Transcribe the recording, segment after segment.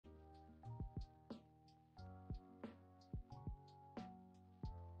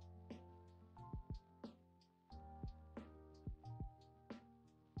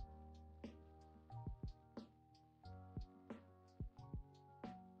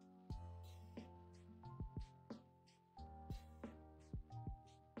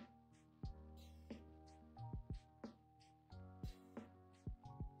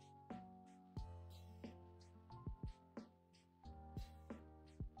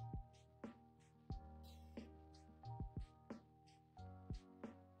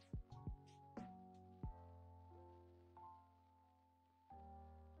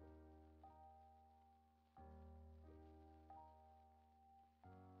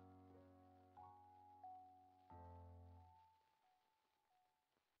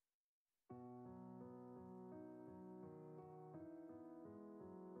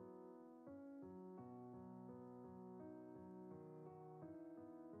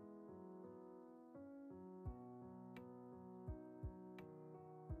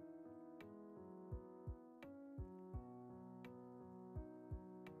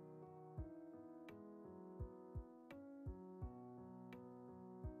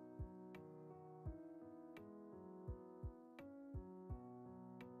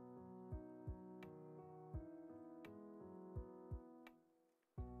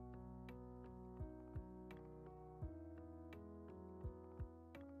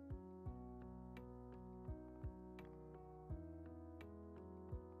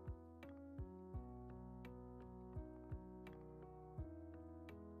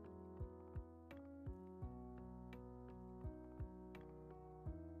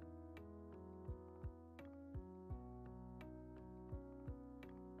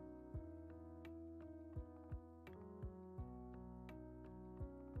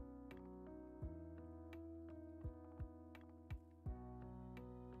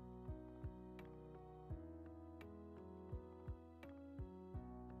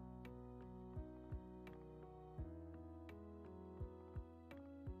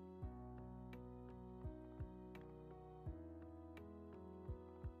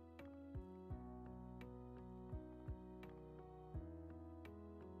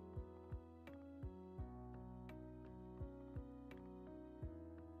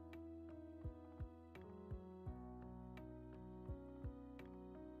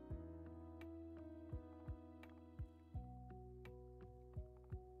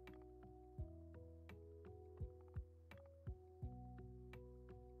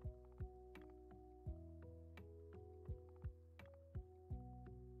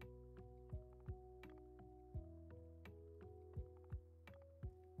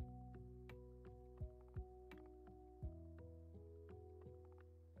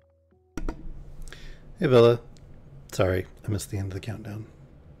Hey Villa. Sorry, I missed the end of the countdown.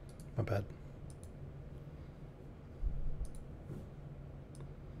 My bad.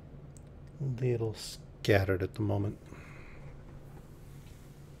 A little scattered at the moment.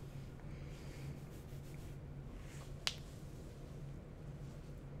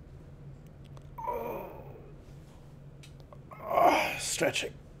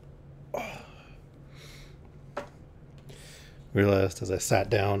 Stretching. Realized as I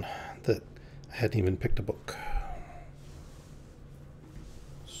sat down that I hadn't even picked a book.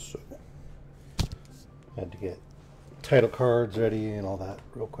 So I had to get title cards ready and all that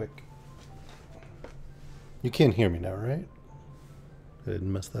real quick. You can't hear me now, right? I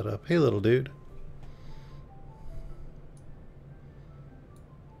didn't mess that up. Hey, little dude.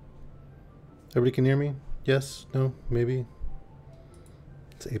 Everybody can hear me? Yes? No? Maybe?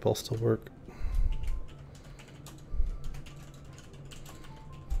 Does 8-ball still work?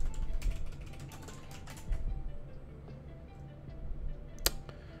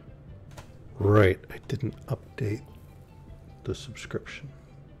 Right, I didn't update the subscription.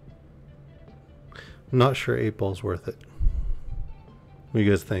 I'm not sure 8-ball's worth it. What do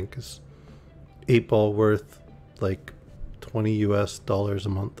you guys think? Is 8-ball worth like $20 US a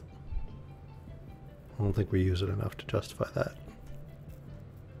month? I don't think we use it enough to justify that.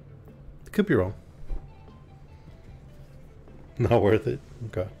 Could be wrong. Not worth it.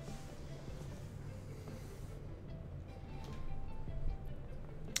 Okay.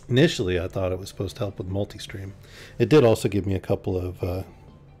 Initially, I thought it was supposed to help with multi-stream. It did also give me a couple of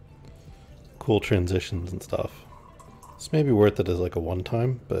cool transitions and stuff. It's maybe worth it as like a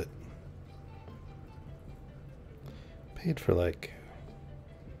one-time, but paid for like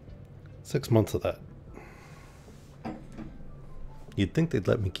 6 months of that. You'd think they'd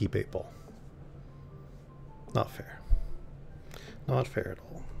let me keep 8-ball. Not fair. Not fair at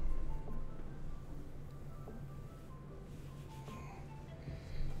all.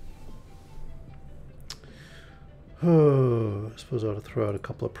 Oh, I suppose I ought to throw out a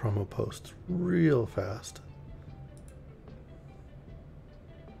couple of promo posts real fast.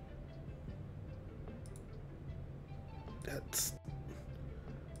 That's...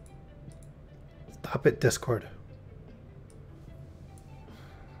 Stop it, Discord.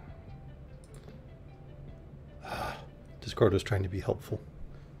 Discord was trying to be helpful.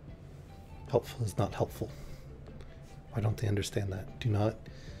 Helpful is not helpful. Why don't they understand that? Do not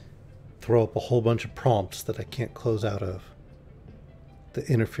throw up a whole bunch of prompts that I can't close out of that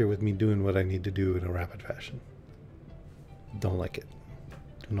interfere with me doing what I need to do in a rapid fashion. Don't like it.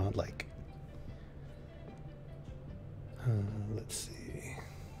 Do not like. Let's see.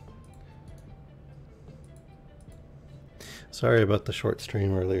 Sorry about the short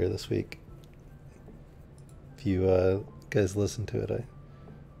stream earlier this week. If you guys listen to it, I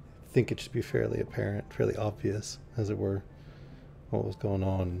think it should be fairly apparent, fairly obvious, as it were, what was going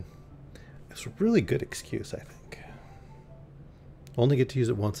on. It's a really good excuse, I think. Only get to use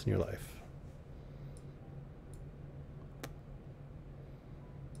it once in your life.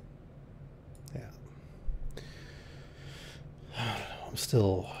 Yeah. I'm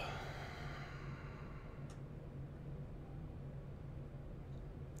still...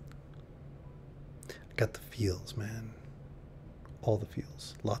 I got the feels, man. All the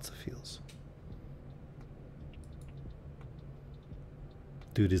feels. Lots of feels.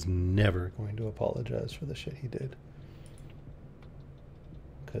 Dude is never going to apologize for the shit he did.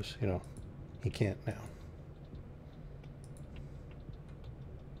 Because, you know, he can't now.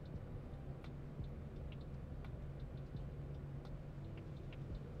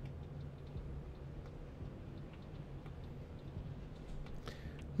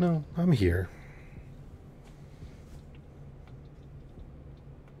 No, I'm here.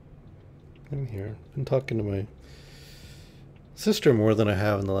 I'm here. Been talking to my sister more than I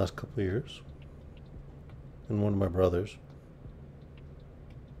have in the last couple of years. And one of my brothers.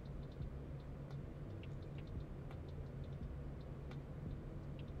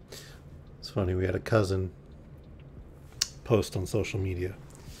 It's funny, we had a cousin post on social media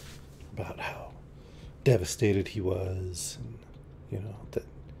about how devastated he was, and, you know, that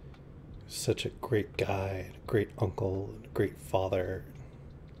he was such a great guy, a great uncle, and a great father.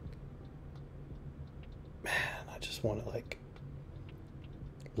 Man, I just want to, like,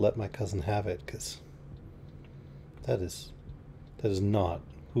 let my cousin have it, because that is not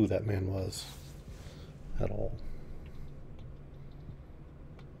who that man was at all.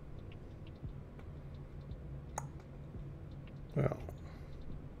 Well,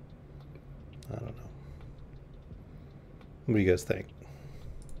 I don't know. What do you guys think?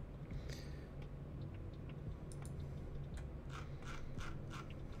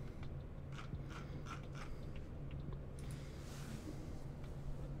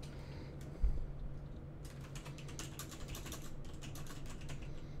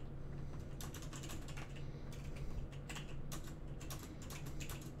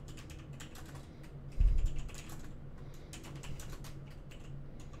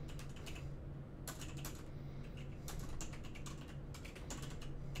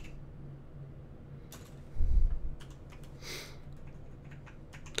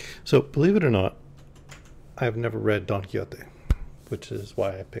 So, believe it or not, I've never read Don Quixote, which is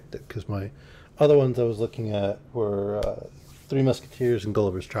why I picked it, because my other ones I was looking at were Three Musketeers and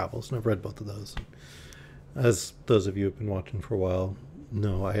Gulliver's Travels, and I've read both of those. As those of you who have been watching for a while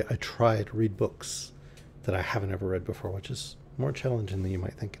know, I try to read books that I haven't ever read before, which is more challenging than you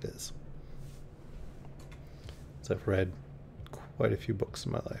might think it is. So I've read quite a few books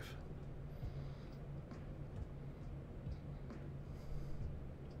in my life.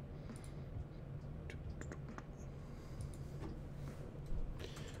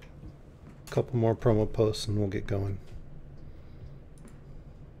 A couple more promo posts and we'll get going.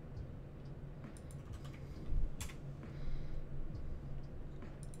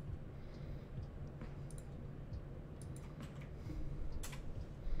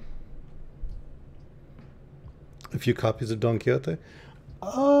 A few copies of Don Quixote?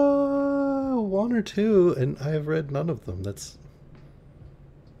 One or two, and I have read none of them. It's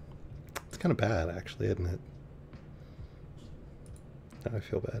kind of bad, actually, isn't it? Now I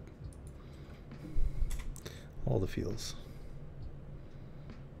feel bad. All the feels.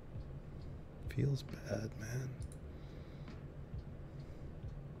 Feels bad, man.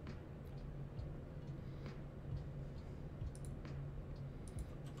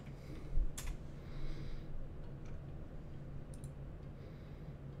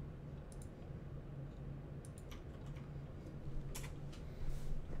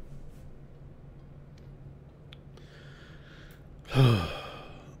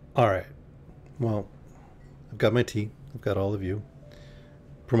 All right. Well, I've got my tea. I've got all of you.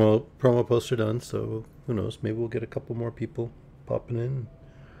 Promo posts are done, so who knows? Maybe we'll get a couple more people popping in,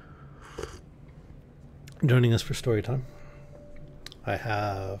 joining us for story time. I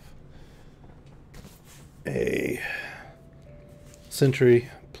have a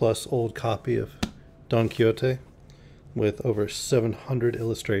century-plus old copy of Don Quixote with over 700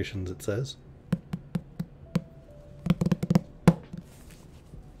 illustrations, it says.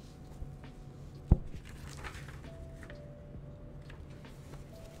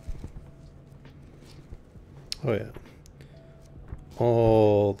 Oh yeah,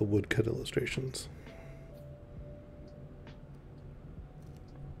 all the woodcut illustrations.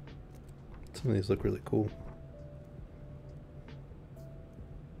 Some of these look really cool.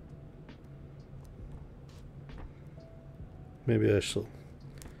 Maybe I shall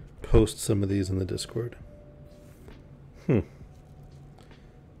post some of these in the Discord.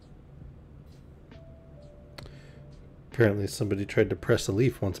 Apparently somebody tried to press a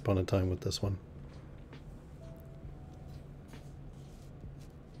leaf once upon a time with this one.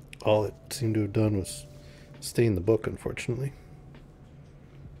 All it seemed to have done was stain the book, unfortunately.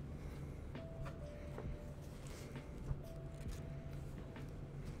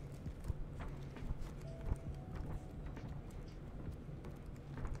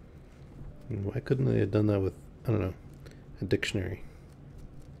 And why couldn't they have done that with, I don't know, a dictionary,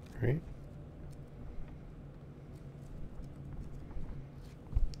 right?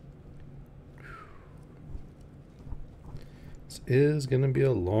 This is going to be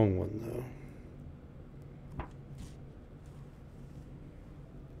a long one, though.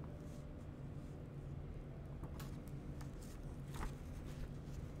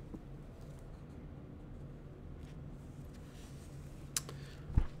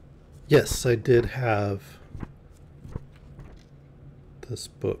 Yes, I did have this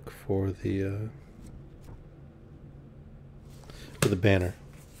book for the banner.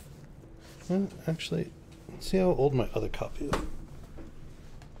 Well, actually, let's see how old my other copy of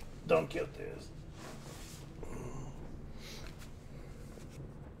Don Quixote is.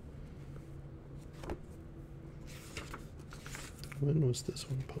 When was this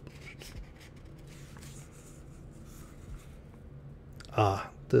one published? Ah,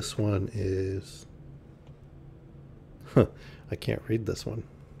 this one is... I can't read this one.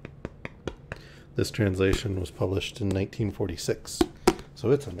 This translation was published in 1946,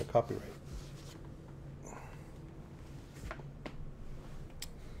 so it's under copyright.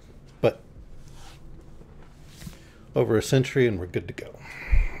 But over a century and we're good to go.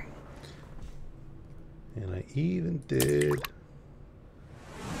 And I even did...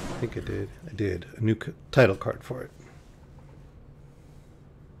 I did a new title card for it.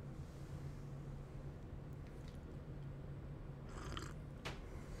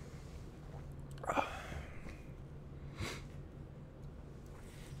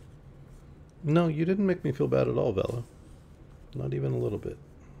 No, you didn't make me feel bad at all, Bella. Not even a little bit.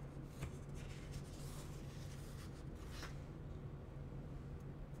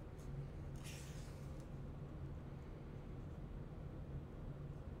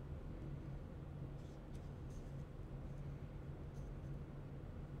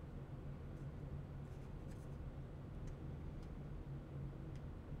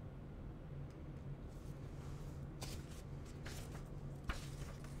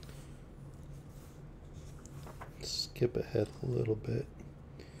 skip ahead a little bit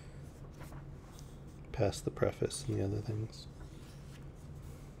past the preface and the other things.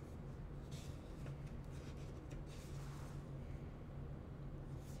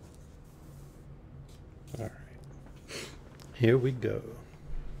 All right, here we go.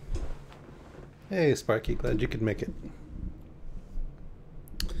 Hey, Sparky, glad you could make it.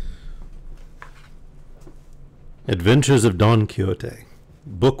 Adventures of Don Quixote,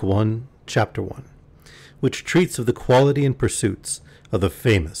 Book 1, Chapter 1, which treats of the quality and pursuits of the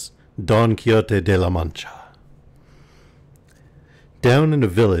famous Don Quixote de la Mancha. Down in a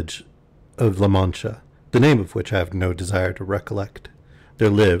village of La Mancha, the name of which I have no desire to recollect,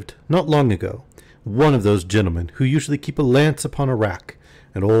 there lived, not long ago, one of those gentlemen who usually keep a lance upon a rack,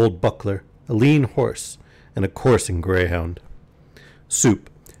 an old buckler, a lean horse, and a coursing greyhound.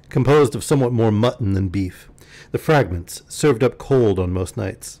 Soup, composed of somewhat more mutton than beef, the fragments served up cold on most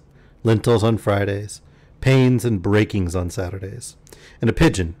nights, lentils on Fridays, pains and breakings on Saturdays, and a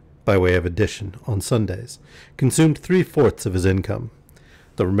pigeon, by way of addition, on Sundays, consumed 3/4 of his income.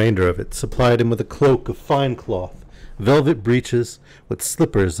 The remainder of it supplied him with a cloak of fine cloth, velvet breeches, with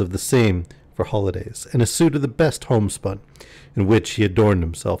slippers of the same for holidays, and a suit of the best homespun, in which he adorned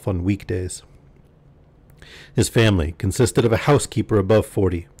himself on weekdays. His family consisted of a housekeeper above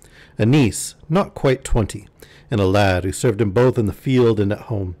 40, a niece not quite 20, and a lad who served him both in the field and at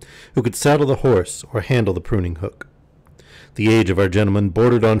home, who could saddle the horse or handle the pruning hook. The age of our gentleman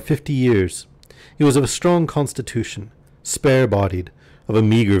bordered on 50 years. He was of a strong constitution, spare-bodied, of a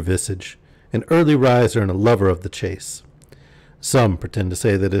meagre visage, an early riser and a lover of the chase. Some pretend to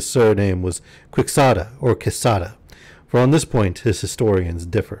say that his surname was Quixote or Quixote, for on this point his historians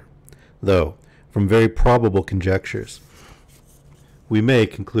differ, though, from very probable conjectures, we may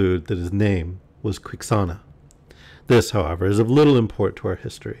conclude that his name was Quixana. This, however, is of little import to our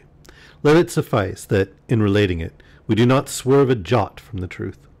history. Let it suffice that, in relating it, we do not swerve a jot from the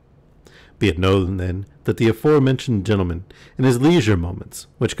truth. Be it known, then, that the aforementioned gentleman, in his leisure moments,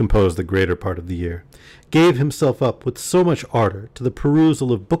 which compose the greater part of the year, gave himself up with so much ardor to the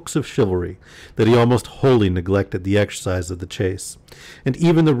perusal of books of chivalry that he almost wholly neglected the exercise of the chase, and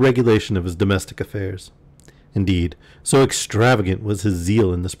even the regulation of his domestic affairs. Indeed, so extravagant was his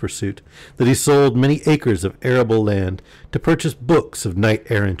zeal in this pursuit that he sold many acres of arable land to purchase books of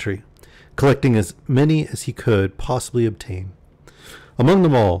knight-errantry, collecting as many as he could possibly obtain. Among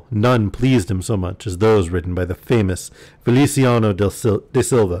them all, none pleased him so much as those written by the famous Feliciano de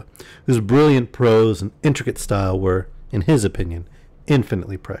Silva, whose brilliant prose and intricate style were, in his opinion,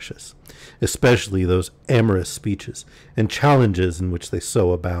 infinitely precious, especially those amorous speeches and challenges in which they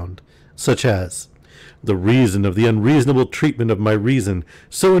so abound, such as, "The reason of the unreasonable treatment of my reason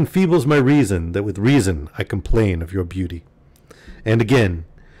so enfeebles my reason that with reason I complain of your beauty." And again,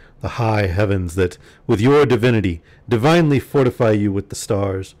 "The high heavens that, with your divinity, divinely fortify you with the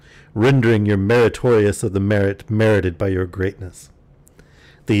stars, rendering you meritorious of the merit merited by your greatness."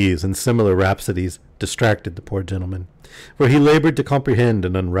 These and similar rhapsodies distracted the poor gentleman, for he labored to comprehend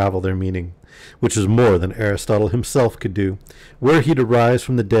and unravel their meaning, which was more than Aristotle himself could do, were he to rise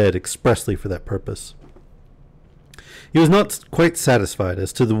from the dead expressly for that purpose. He was not quite satisfied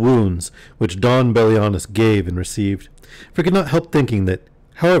as to the wounds which Don Bellianus gave and received, for he could not help thinking that,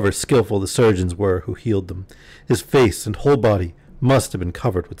 however skilful the surgeons were who healed them, his face and whole body must have been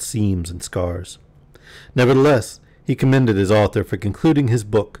covered with seams and scars. Nevertheless, he commended his author for concluding his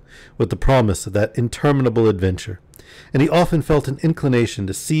book with the promise of that interminable adventure, and he often felt an inclination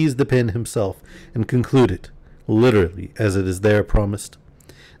to seize the pen himself and conclude it, literally as it is there promised.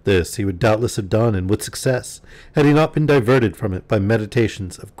 This he would doubtless have done, and with success, had he not been diverted from it by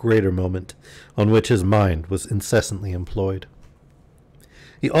meditations of greater moment, on which his mind was incessantly employed.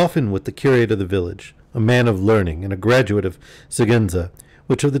 He often with the curate of the village, a man of learning and a graduate of Sigenza,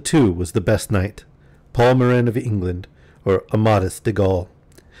 which of the two was the best knight, Palmerin of England, or Amadis de Gaul.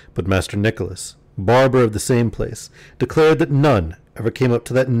 But Master Nicholas, barber of the same place, declared that none ever came up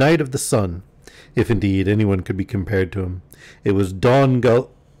to that Knight of the Sun, if indeed anyone could be compared to him. It was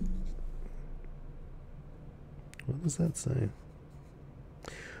What does that say?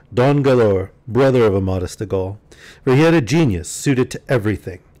 Don Galor, brother of Amadis de Gaul, for he had a genius suited to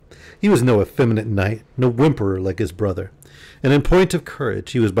everything. He was no effeminate knight, no whimperer like his brother, and in point of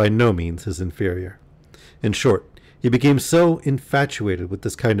courage he was by no means his inferior. In short, he became so infatuated with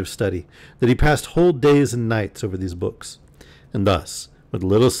this kind of study that he passed whole days and nights over these books, and thus, with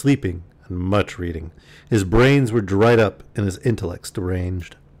little sleeping and much reading, his brains were dried up and his intellects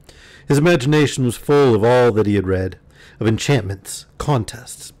deranged. His imagination was full of all that he had read, of enchantments,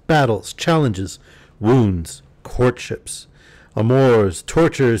 contests, battles, challenges, wounds, courtships, amours,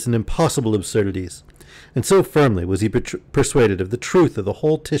 tortures, and impossible absurdities, and so firmly was he persuaded of the truth of the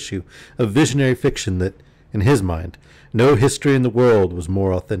whole tissue of visionary fiction that, in his mind, no history in the world was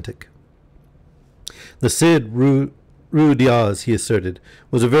more authentic. The Cid Diaz, he asserted,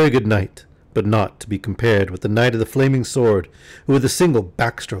 was a very good knight, but not to be compared with the Knight of the Flaming Sword, who with a single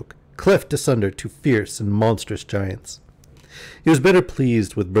backstroke cleft asunder two fierce and monstrous giants. He was better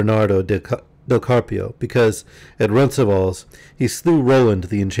pleased with Bernardo del Carpio, because, at Roncesvalles, he slew Roland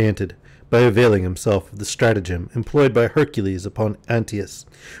the Enchanted, by availing himself of the stratagem employed by Hercules upon Antaeus,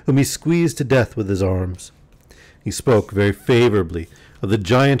 whom he squeezed to death with his arms. He spoke very favourably of the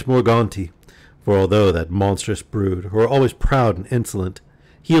giant Morganti, for although that monstrous brood, who were always proud and insolent,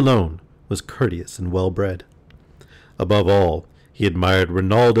 he alone was courteous and well-bred. Above all, he admired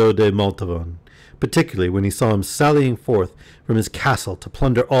Rinaldo de Montavon, particularly when he saw him sallying forth from his castle to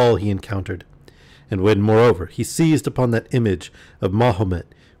plunder all he encountered, and when, moreover, he seized upon that image of Mahomet,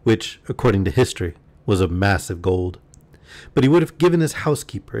 which, according to history, was of massive gold. But he would have given his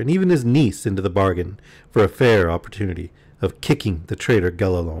housekeeper, and even his niece into the bargain, for a fair opportunity of kicking the traitor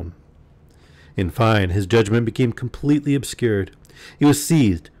Guelalon. In fine, his judgment became completely obscured. He was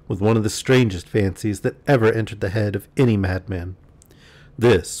seized with one of the strangest fancies that ever entered the head of any madman.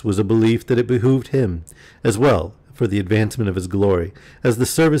 This was a belief that it behooved him, as well for the advancement of his glory as the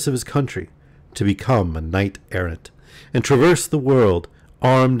service of his country, to become a knight-errant, and traverse the world,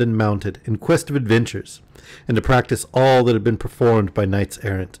 armed and mounted, in quest of adventures, and to practice all that had been performed by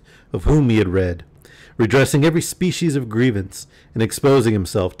knights-errant, of whom he had read, redressing every species of grievance, and exposing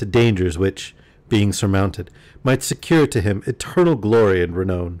himself to dangers which, being surmounted, might secure to him eternal glory and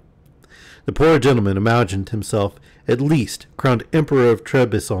renown. The poor gentleman imagined himself at least crowned Emperor of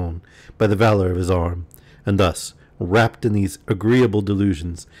Trebizond by the valor of his arm, and thus, wrapped in these agreeable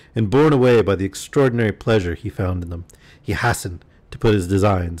delusions, and borne away by the extraordinary pleasure he found in them, he hastened to put his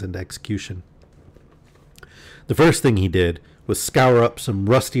designs into execution. The first thing he did was scour up some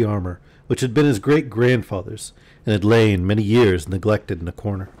rusty armor, which had been his great-grandfather's, and had lain many years neglected in a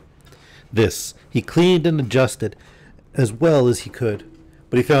corner. This he cleaned and adjusted as well as he could,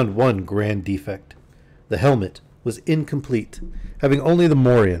 but he found one grand defect. The helmet was incomplete, having only the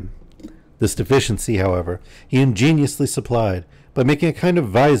morion. This deficiency, however, he ingeniously supplied by making a kind of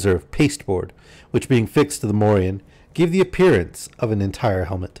visor of pasteboard, which, being fixed to the morion, gave the appearance of an entire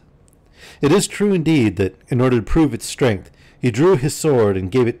helmet. It is true indeed that, in order to prove its strength, he drew his sword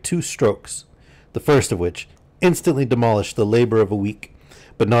and gave it 2 strokes, the first of which instantly demolished the labor of a week,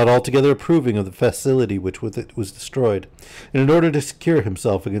 but not altogether approving of the facility which with it was destroyed, and in order to secure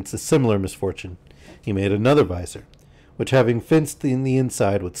himself against a similar misfortune, he made another visor, which, having fenced in the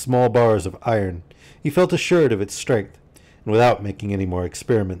inside with small bars of iron, he felt assured of its strength, and without making any more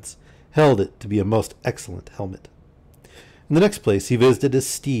experiments, held it to be a most excellent helmet. In the next place he visited his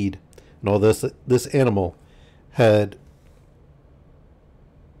steed, and although this animal had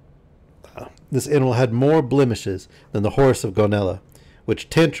more blemishes than the horse of Gonella, which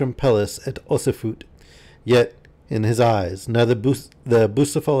tantrum pellis et ossifut, yet in his eyes neither the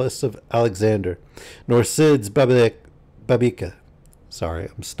Bucephalus of Alexander, nor Cid's Babica, sorry,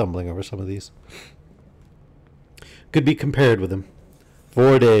 I'm stumbling over some of these, could be compared with him.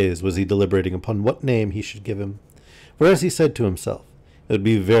 4 days was he deliberating upon what name he should give him, for as he said to himself, it would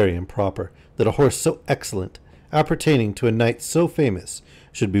be very improper that a horse so excellent, appertaining to a knight so famous,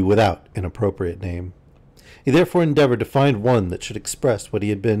 should be without an appropriate name. He therefore endeavoured to find one that should express what he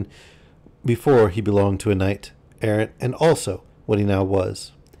had been before he belonged to a knight-errant, and also what he now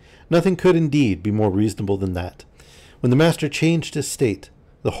was. Nothing could indeed be more reasonable than that. When the master changed his state,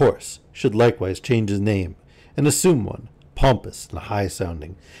 the horse should likewise change his name, and assume one, pompous and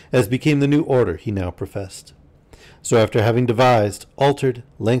high-sounding, as became the new order he now professed. So after having devised, altered,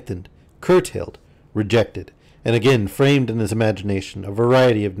 lengthened, curtailed, rejected, and again framed in his imagination a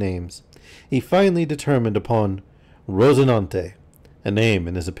variety of names, he finally determined upon Rosinante, a name,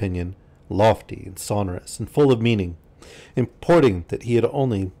 in his opinion, lofty and sonorous and full of meaning, importing that he had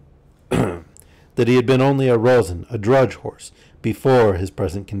been only a rosin, a drudge horse, before his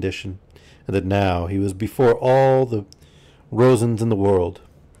present condition, and that now he was before all the rosins in the world.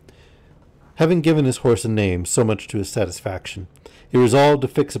 Having given his horse a name so much to his satisfaction, he resolved to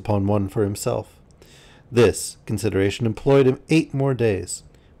fix upon one for himself. This consideration employed him 8 more days,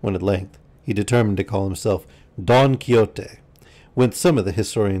 when at length he determined to call himself Don Quixote, whence some of the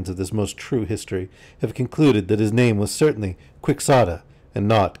historians of this most true history have concluded that his name was certainly Quixote, and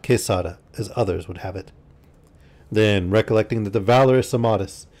not Quesada, as others would have it. Then, recollecting that the valorous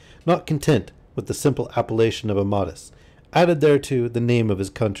Amadis, not content with the simple appellation of Amadis, added thereto the name of his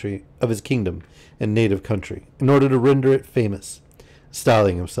country, of his kingdom and native country, in order to render it famous,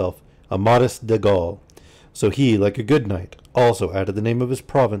 styling himself Amadis de Gaul, So he, like a good knight, also added the name of his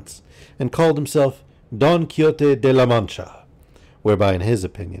province, and called himself Don Quixote de la Mancha, whereby, in his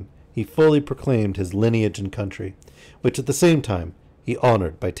opinion, he fully proclaimed his lineage and country, which at the same time he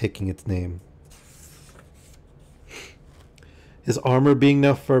honored by taking its name. His armor being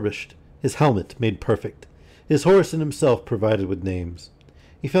now furbished, his helmet made perfect, his horse and himself provided with names,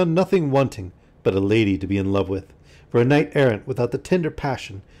 he found nothing wanting but a lady to be in love with, for a knight-errant without the tender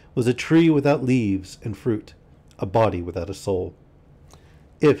passion was a tree without leaves and fruit, a body without a soul.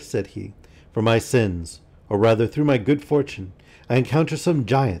 If, said he, for my sins, or rather through my good fortune, I encounter some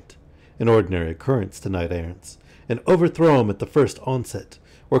giant, an ordinary occurrence to knight-errants, and overthrow him at the first onset,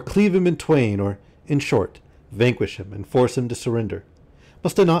 or cleave him in twain, or, in short, vanquish him and force him to surrender,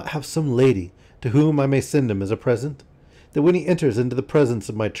 must I not have some lady to whom I may send him as a present, that when he enters into the presence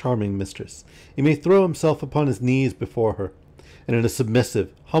of my charming mistress, he may throw himself upon his knees before her, and in a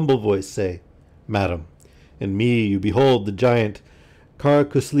submissive, humble voice say, Madam, in me you behold the giant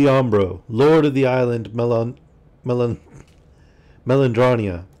Carcusliambro, lord of the island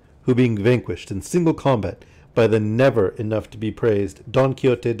Melandrania, who being vanquished in single combat by the never enough to be praised Don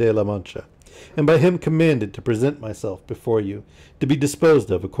Quixote de la Mancha, and by him commanded to present myself before you, to be disposed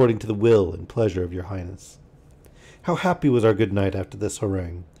of according to the will and pleasure of your highness. How happy was our good knight after this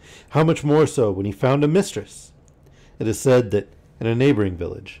harangue! How much more so when he found a mistress! It is said that in a neighboring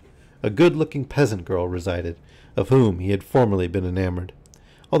village a good-looking peasant girl resided, of whom he had formerly been enamored,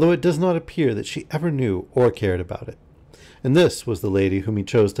 although it does not appear that she ever knew or cared about it. And this was the lady whom he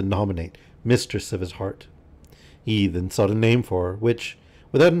chose to nominate mistress of his heart. He then sought a name for her, which,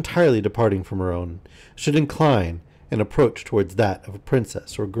 without entirely departing from her own, should incline and approach towards that of a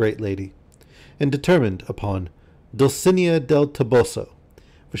princess or great lady, and determined upon Dulcinea del Toboso,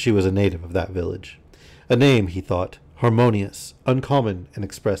 for she was a native of that village, a name, he thought, harmonious, uncommon, and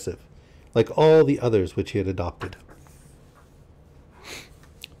expressive, like all the others which he had adopted.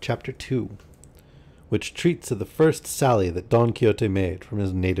 Chapter 2, which treats of the first sally that Don Quixote made from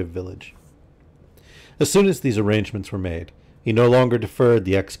his native village. As soon as these arrangements were made, he no longer deferred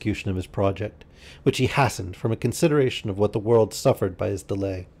the execution of his project, which he hastened from a consideration of what the world suffered by his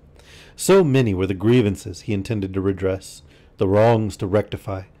delay. So many were the grievances he intended to redress, the wrongs to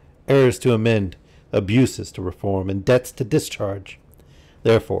rectify, errors to amend, abuses to reform, and debts to discharge.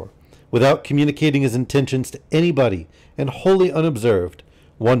 Therefore, without communicating his intentions to anybody, and wholly unobserved,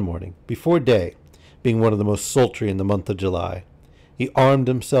 one morning, before day, being one of the most sultry in the month of July, he armed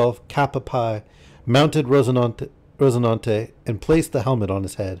himself cap a pie, mounted Rozinante, and placed the helmet on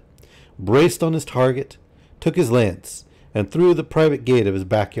his head, braced on his target, took his lance, and through the private gate of his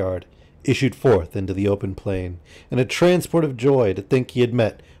backyard, issued forth into the open plain, in a transport of joy to think he had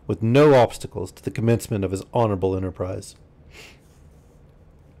met with no obstacles to the commencement of his honorable enterprise.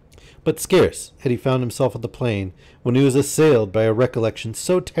 But scarce had he found himself on the plain when he was assailed by a recollection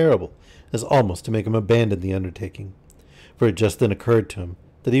so terrible as almost to make him abandon the undertaking, for it just then occurred to him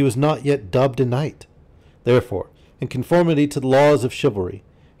that he was not yet dubbed a knight. Therefore, in conformity to the laws of chivalry,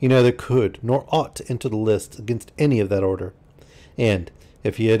 he neither could nor ought to enter the lists against any of that order, and,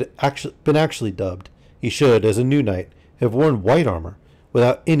 if he had been actually dubbed, he should, as a new knight, have worn white armor,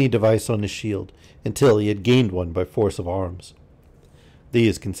 without any device on his shield, until he had gained one by force of arms.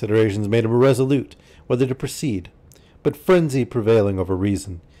 These considerations made him irresolute whether to proceed, but frenzy prevailing over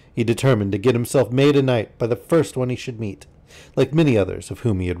reason, he determined to get himself made a knight by the first one he should meet, like many others of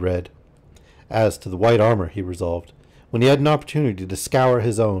whom he had read. As to the white armor, he resolved, when he had an opportunity to scour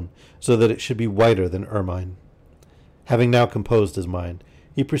his own, so that it should be whiter than ermine. Having now composed his mind,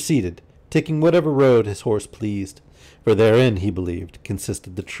 he proceeded, taking whatever road his horse pleased, for therein, he believed,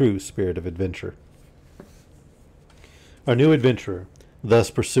 consisted the true spirit of adventure. Our new adventurer,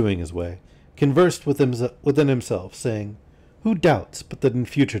 thus pursuing his way, conversed within himself, saying, Who doubts but that in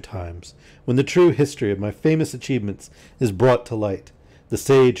future times, when the true history of my famous achievements is brought to light, the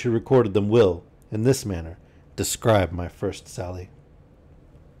sage who recorded them will, in this manner, describe my first sally.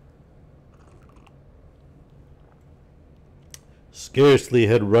 Scarcely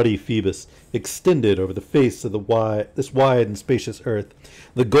had ruddy Phoebus extended over the face of this wide and spacious earth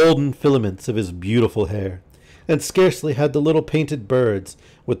the golden filaments of his beautiful hair, and scarcely had the little painted birds,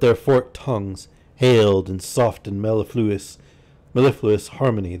 with their forked tongues, hailed in soft and mellifluous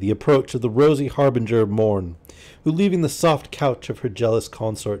harmony the approach of the rosy harbinger of morn, who, leaving the soft couch of her jealous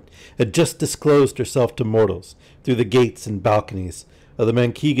consort, had just disclosed herself to mortals through the gates and balconies of the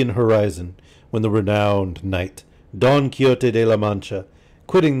Manchegan horizon, when the renowned knight, Don Quixote de la Mancha,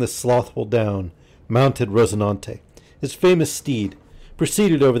 quitting the slothful down, mounted Rozinante, his famous steed,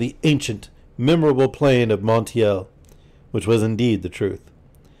 proceeded over the ancient, memorable plain of Montiel, which was indeed the truth.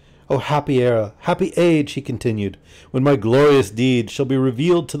 O happy era, happy age, he continued, when my glorious deeds shall be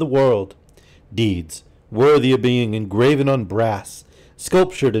revealed to the world. Deeds worthy of being engraven on brass,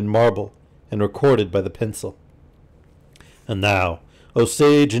 sculptured in marble, and recorded by the pencil. And thou, O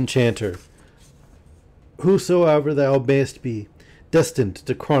sage enchanter, whosoever thou mayest be, destined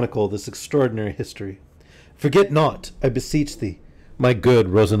to chronicle this extraordinary history, forget not, I beseech thee, my good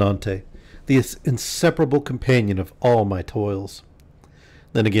Rosinante, the inseparable companion of all my toils.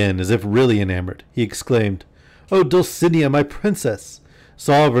 Then again, as if really enamored, he exclaimed, O Dulcinea, my princess,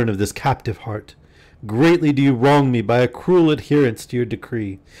 sovereign of this captive heart, greatly do you wrong me by a cruel adherence to your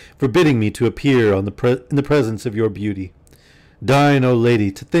decree, forbidding me to appear in the presence of your beauty. Deign, O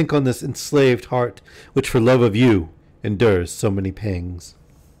lady, to think on this enslaved heart, which for love of you endures so many pangs.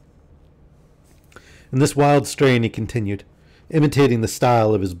 In this wild strain he continued, imitating the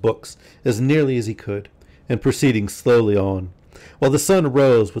style of his books as nearly as he could, and proceeding slowly on, while the sun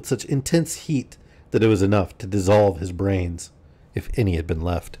rose with such intense heat that it was enough to dissolve his brains, if any had been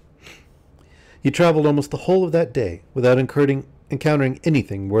left. He traveled almost the whole of that day without encountering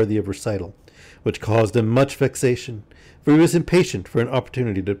anything worthy of recital, which caused him much vexation, for he was impatient for an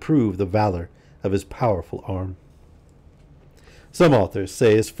opportunity to prove the valor of his powerful arm. Some authors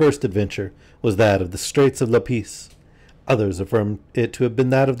say his first adventure was that of the Straits of Lapis. Others affirm it to have been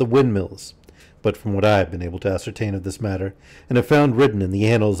that of the windmills. But from what I have been able to ascertain of this matter, and have found written in the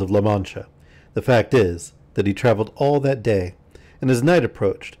annals of La Mancha, the fact is that he traveled all that day, and as night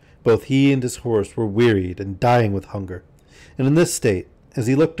approached, both he and his horse were wearied and dying with hunger. And in this state, as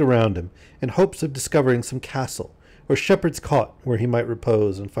he looked around him, in hopes of discovering some castle or shepherd's cot where he might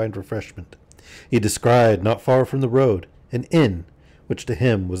repose and find refreshment, he descried, not far from the road, an inn, which to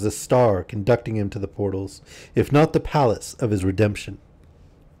him was the star conducting him to the portals, if not the palace of his redemption.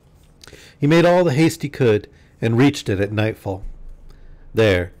 He made all the haste he could, and reached it at nightfall.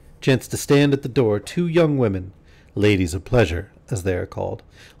 There chanced to stand at the door 2 young women, ladies of pleasure, as they are called,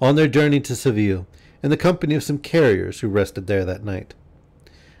 on their journey to Seville, in the company of some carriers who rested there that night.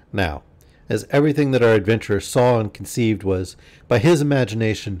 Now, as everything that our adventurer saw and conceived was, by his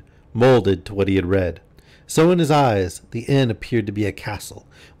imagination, molded to what he had read, so in his eyes the inn appeared to be a castle,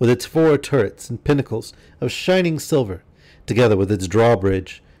 with its 4 turrets and pinnacles of shining silver, together with its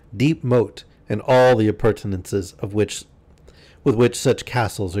drawbridge, deep moat, and all the appurtenances with which such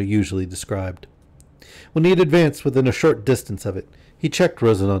castles are usually described. When he had advanced within a short distance of it, he checked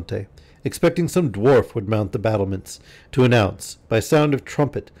Rosinante, expecting some dwarf would mount the battlements to announce, by sound of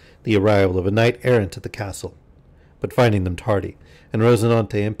trumpet, the arrival of a knight-errant at the castle. But finding them tardy, and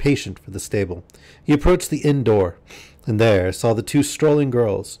Rosinante impatient for the stable, he approached the inn door, and there saw the 2 strolling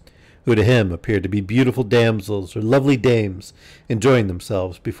girls, who to him appeared to be beautiful damsels or lovely dames, enjoying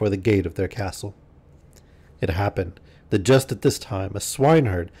themselves before the gate of their castle. It happened that just at this time a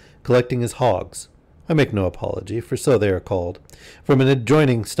swineherd collecting his hogs, I make no apology, for so they are called, from an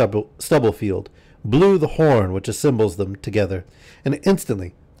adjoining stubble field, blew the horn which assembles them together, and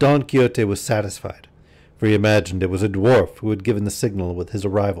instantly Don Quixote was satisfied, for he imagined it was a dwarf who had given the signal with his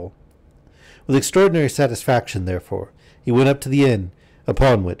arrival. With extraordinary satisfaction, therefore, he went up to the inn,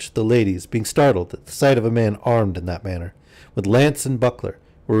 upon which the ladies, being startled at the sight of a man armed in that manner, with lance and buckler,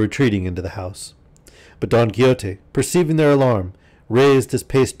 were retreating into the house. But Don Quixote, perceiving their alarm, raised his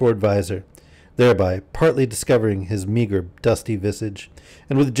pasteboard visor, thereby partly discovering his meagre, dusty visage,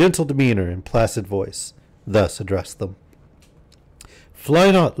 and with gentle demeanour and placid voice, thus addressed them.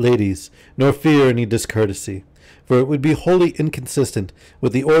 Fly not, ladies, nor fear any discourtesy, for it would be wholly inconsistent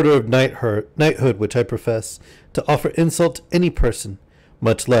with the order of knighthood which I profess, to offer insult to any person,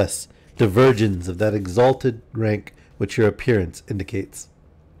 much less to virgins of that exalted rank which your appearance indicates.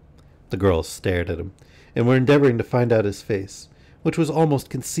 The girls stared at him, and were endeavouring to find out his face, which was almost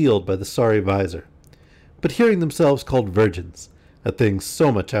concealed by the sorry visor. But hearing themselves called virgins, a thing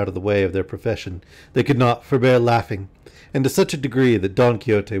so much out of the way of their profession, they could not forbear laughing, and to such a degree that Don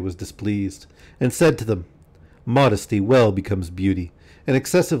Quixote was displeased, and said to them, Modesty well becomes beauty, and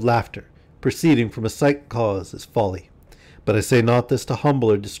excessive laughter, proceeding from a slight cause, is folly. But I say not this to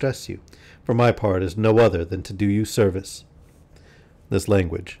humble or distress you, for my part is no other than to do you service. This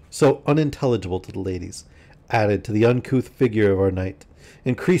language, so unintelligible to the ladies, added to the uncouth figure of our knight,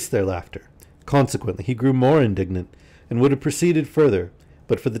 increased their laughter. Consequently, he grew more indignant, and would have proceeded further,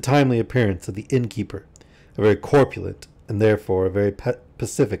 but for the timely appearance of the innkeeper, a very corpulent, and therefore a very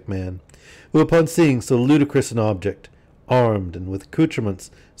pacific man, who upon seeing so ludicrous an object, armed and with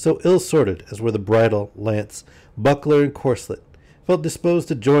accoutrements so ill-sorted as were the bridle, lance, buckler, and corslet, felt disposed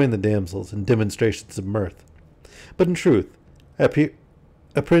to join the damsels in demonstrations of mirth. But in truth,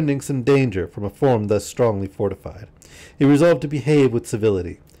 apprehending some danger from a form thus strongly fortified, he resolved to behave with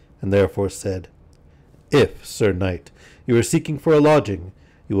civility, and therefore said, "If, Sir Knight, you are seeking for a lodging,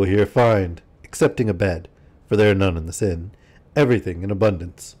 you will here find, excepting a bed, for there are none in this inn, everything in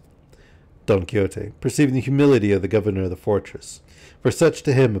abundance." Don Quixote, perceiving the humility of the governor of the fortress, for such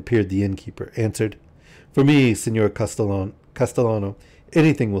to him appeared the innkeeper, answered, "For me, Señor Castellano,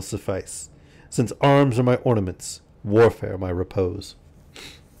 anything will suffice, since arms are my ornaments, warfare my repose."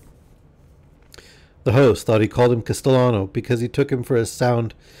 The host thought he called him Castellano because he took him for a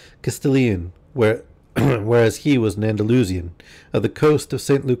sound Castilian, whereas he was an Andalusian of the coast of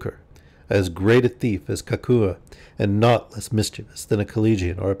St. Lucar, as great a thief as Cacua, and not less mischievous than a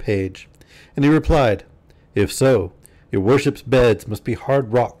collegian or a page. And he replied, "If so, your worship's beds must be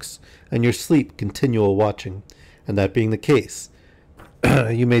hard rocks, and your sleep continual watching, and that being the case,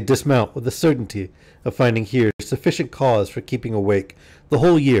 you may dismount with the certainty of finding here sufficient cause for keeping awake the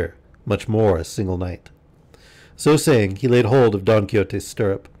whole year, much more a single night." So saying, he laid hold of Don Quixote's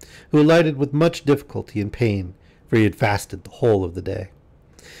stirrup, who alighted with much difficulty and pain, for he had fasted the whole of the day.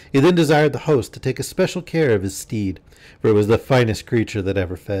 He then desired the host to take especial care of his steed, for it was the finest creature that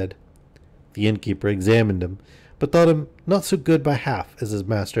ever fed. The innkeeper examined him, but thought him not so good by half as his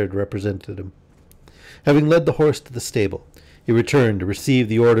master had represented him. Having led the horse to the stable, he returned to receive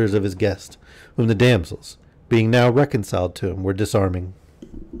the orders of his guest, whom the damsels, being now reconciled to him, were disarming.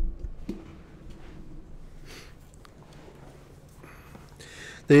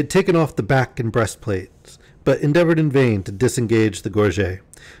 They had taken off the back and breastplates, but endeavored in vain to disengage the gorget,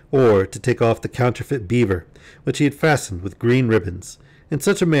 or to take off the counterfeit beaver, which he had fastened with green ribbons, in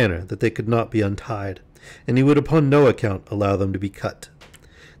such a manner that they could not be untied, and he would upon no account allow them to be cut.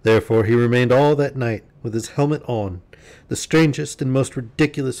 Therefore he remained all that night with his helmet on, the strangest and most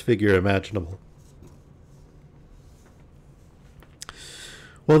ridiculous figure imaginable.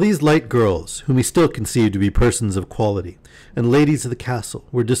 While these light girls, whom he still conceived to be persons of quality, and ladies of the castle,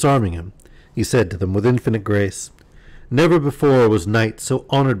 were disarming him, he said to them with infinite grace, "Never before was knight so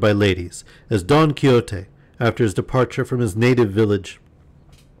honored by ladies as Don Quixote after his departure from his native village.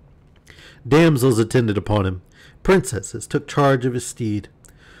 Damsels attended upon him, princesses took charge of his steed.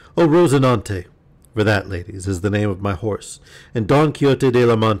 O Rocinante, for that, ladies, is the name of my horse, and Don Quixote de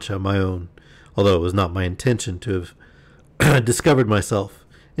la Mancha my own, although it was not my intention to have discovered myself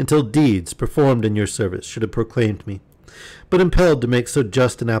until deeds performed in your service should have proclaimed me, but impelled to make so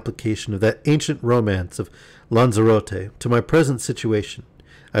just an application of that ancient romance of Lanzarote to my present situation,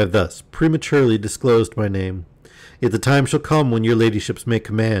 I have thus prematurely disclosed my name. Yet the time shall come when your ladyships may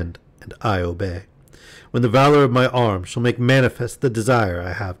command, and I obey, when the valor of my arm shall make manifest the desire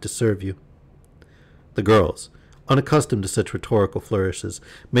I have to serve you." The girls, unaccustomed to such rhetorical flourishes,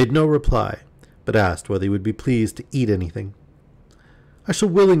 made no reply, but asked whether he would be pleased to eat anything. "I shall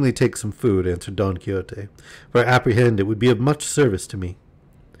willingly take some food," answered Don Quixote, "for I apprehend it would be of much service to me."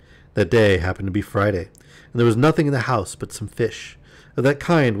 That day happened to be Friday, and there was nothing in the house but some fish, of that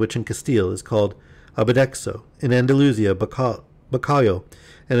kind which in Castile is called abadexo, in Andalusia bacallo,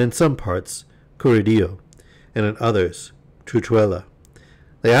 and in some parts corridillo, and in others truchuela.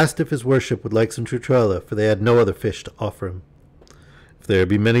 They asked if his worship would like some truchuela, for they had no other fish to offer him. "If there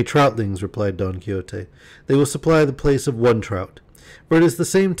be many troutlings," replied Don Quixote, "they will supply the place of one trout, for it is the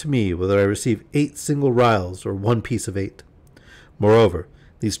same to me whether I receive 8 single rials or 1 piece of 8. Moreover,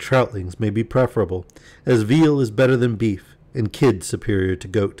 these troutlings may be preferable, as veal is better than beef, and kid superior to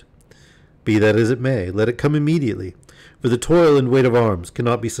goat. Be that as it may, let it come immediately, for the toil and weight of arms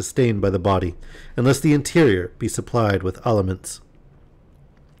cannot be sustained by the body, unless the interior be supplied with aliments."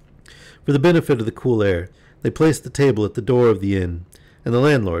 For the benefit of the cool air, they placed the table at the door of the inn, and the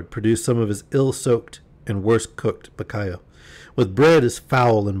landlord produced some of his ill-soaked and worse-cooked bacallo, with bread as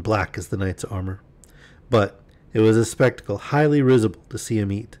foul and black as the knight's armor. But it was a spectacle highly risible to see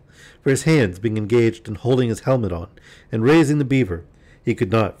him eat, for his hands being engaged in holding his helmet on and raising the beaver, he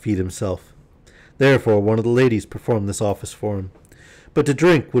could not feed himself. Therefore one of the ladies performed this office for him. But to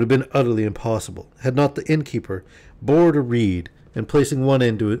drink would have been utterly impossible, had not the innkeeper bored a reed, and placing one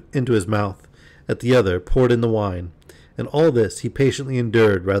into his mouth, at the other poured in the wine, and all this he patiently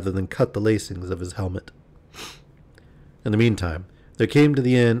endured rather than cut the lacings of his helmet. In the meantime, there came to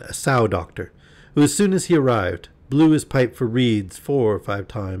the inn a sow doctor, who as soon as he arrived, blew his pipe for reeds 4 or 5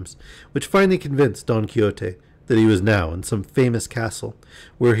 times, which finally convinced Don Quixote that he was now in some famous castle,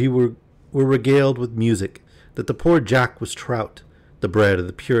 where he were regaled with music, that the poor jack was trout, the bread of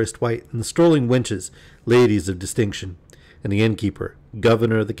the purest white, and the strolling wenches ladies of distinction, and the innkeeper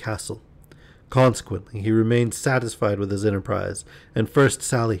governor of the castle. Consequently, he remained satisfied with his enterprise and first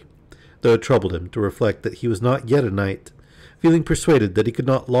sally, though it troubled him to reflect that he was not yet a knight, feeling persuaded that he could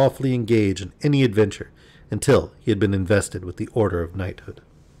not lawfully engage in any adventure until he had been invested with the order of knighthood.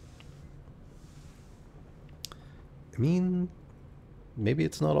 mean, maybe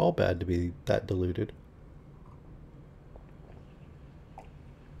it's not all bad to be that deluded.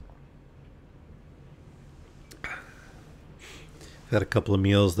 Had a couple of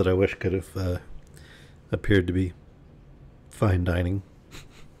meals that I wish could have appeared to be fine dining.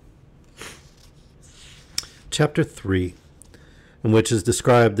 Chapter 3, in which is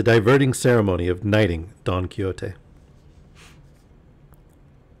described the diverting ceremony of knighting Don Quixote.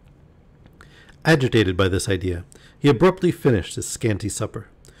 Agitated by this idea, he abruptly finished his scanty supper,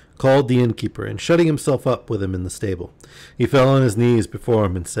 called the innkeeper, and shutting himself up with him in the stable, he fell on his knees before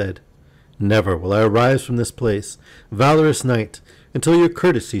him and said, "Never will I arise from this place, valorous knight, until your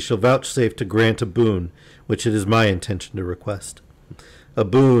courtesy shall vouchsafe to grant a boon which it is my intention to request. A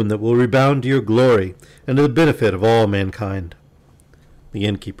boon that will rebound to your glory and to the benefit of all mankind." The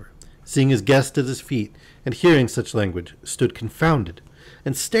innkeeper, seeing his guest at his feet and hearing such language, stood confounded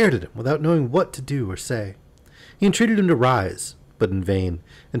and stared at him without knowing what to do or say. He entreated him to rise, but in vain,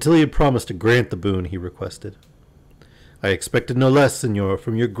 until he had promised to grant the boon he requested. "I expected no less, senor,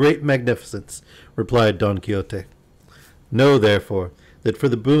 from your great magnificence," replied Don Quixote. "Know, therefore, that for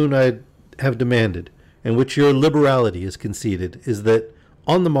the boon I have demanded, and which your liberality is conceded, is that,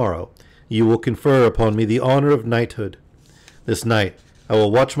 on the morrow, you will confer upon me the honor of knighthood. This night I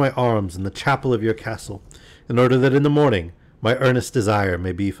will watch my arms in the chapel of your castle, in order that in the morning my earnest desire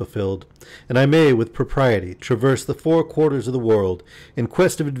may be fulfilled, and I may with propriety traverse the 4 quarters of the world in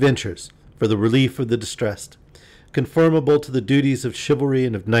quest of adventures for the relief of the distressed, conformable to the duties of chivalry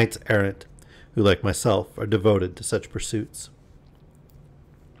and of knights errant, who, like myself, are devoted to such pursuits."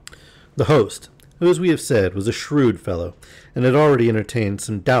 The host, who, as we have said, was a shrewd fellow, and had already entertained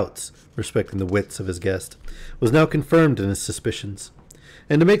some doubts respecting the wits of his guest, was now confirmed in his suspicions,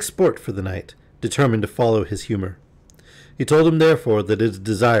 and to make sport for the night, determined to follow his humour. He told him, therefore, that his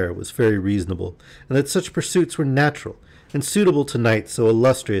desire was very reasonable, and that such pursuits were natural and suitable to knights so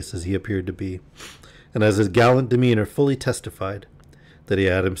illustrious as he appeared to be, and as his gallant demeanour fully testified, that he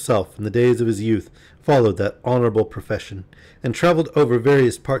had himself, in the days of his youth, followed that honourable profession, and travelled over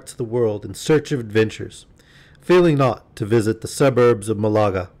various parts of the world in search of adventures, failing not to visit the suburbs of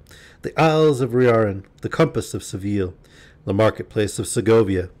Malaga, the Isles of Riaran, the compass of Seville, the marketplace of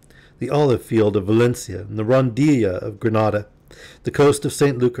Segovia, the olive field of Valencia, and the rondilla of Granada, the coast of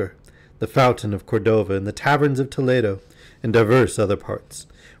St. Lucar, the fountain of Cordova, and the taverns of Toledo, and divers other parts,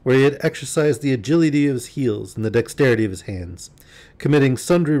 where he had exercised the agility of his heels and the dexterity of his hands, committing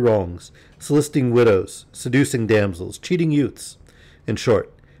sundry wrongs, soliciting widows, seducing damsels, cheating youths, in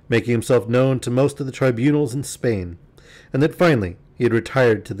short, making himself known to most of the tribunals in Spain, and that finally he had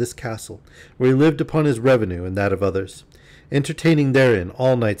retired to this castle, where he lived upon his revenue and that of others, entertaining therein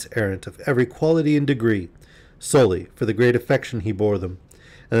all knights errant of every quality and degree, solely for the great affection he bore them,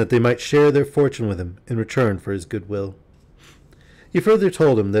 and that they might share their fortune with him in return for his good will. He further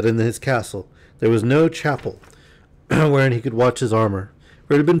told him that in his castle there was no chapel wherein he could watch his armour,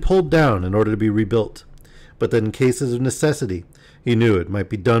 for it had been pulled down in order to be rebuilt, but that in cases of necessity he knew it might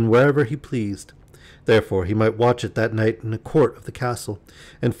be done wherever he pleased. Therefore he might watch it that night in the court of the castle,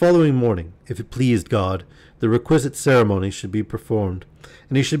 and following morning, if it pleased God, the requisite ceremony should be performed,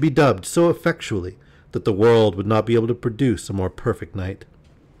 and he should be dubbed so effectually that the world would not be able to produce a more perfect knight.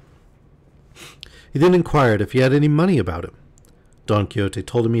 He then inquired if he had any money about him. Don Quixote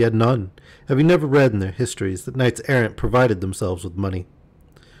told him he had none, having never read in their histories that knights errant provided themselves with money.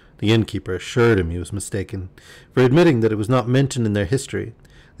 The innkeeper assured him he was mistaken, for admitting that it was not mentioned in their history,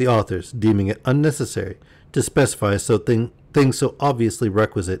 the authors deeming it unnecessary to specify things so obviously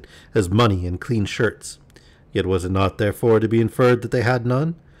requisite as money and clean shirts. Yet was it not therefore to be inferred that they had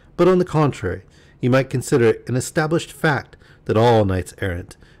none, but on the contrary, he might consider it an established fact that all knights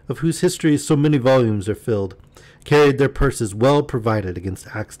errant, of whose histories so many volumes are filled, carried their purses well provided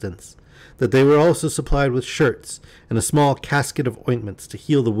against accidents, that they were also supplied with shirts and a small casket of ointments to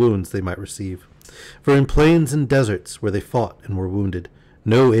heal the wounds they might receive. For in plains and deserts where they fought and were wounded,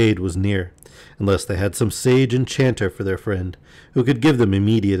 no aid was near, unless they had some sage enchanter for their friend, who could give them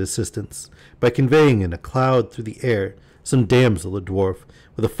immediate assistance, by conveying in a cloud through the air some damsel or dwarf,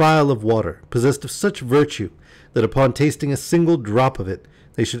 with a phial of water, possessed of such virtue, that upon tasting a single drop of it,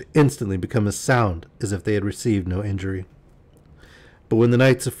 they should instantly become as sound as if they had received no injury. But when the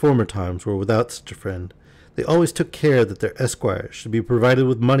knights of former times were without such a friend, they always took care that their esquires should be provided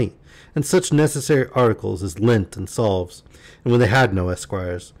with money, and such necessary articles as lint and salves, and when they had no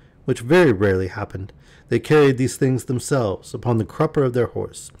esquires, which very rarely happened, they carried these things themselves upon the crupper of their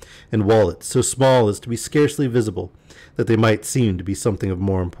horse, in wallets so small as to be scarcely visible, that they might seem to be something of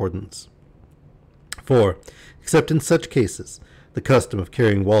more importance. For, except in such cases, the custom of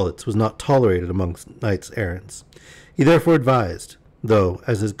carrying wallets was not tolerated amongst knights errants. He therefore advised, though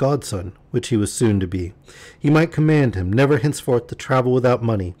as his godson, which he was soon to be, he might command him never henceforth to travel without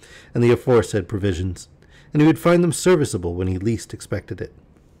money and the aforesaid provisions, and he would find them serviceable when he least expected it.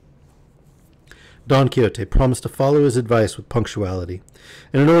 Don Quixote promised to follow his advice with punctuality,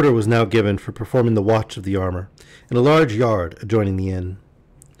 and an order was now given for performing the watch of the armor in a large yard adjoining the inn.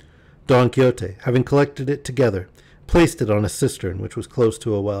 Don Quixote, having collected it together, placed it on a cistern which was close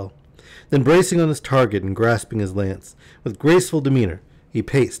to a well. Then, bracing on his target and grasping his lance, with graceful demeanor, he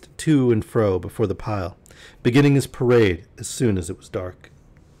paced to and fro before the pile, beginning his parade as soon as it was dark.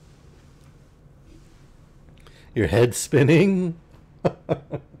 Your head spinning? I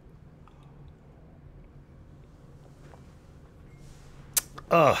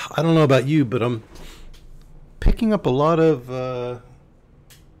don't know about you, but I'm picking up a lot of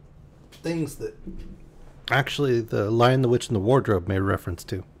things that actually the Lion, the Witch, and the Wardrobe made reference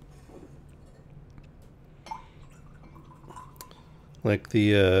to. Like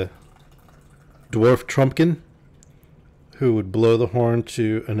the dwarf Trumpkin, who would blow the horn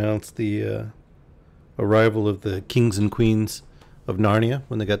to announce the arrival of the kings and queens of Narnia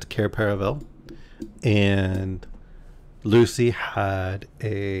when they got to Cair Paravel. And Lucy had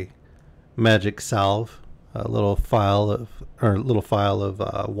a magic salve, a little phial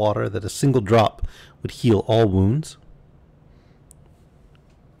of water that a single drop would heal all wounds.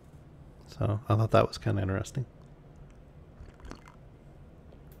 So I thought that was kind of interesting.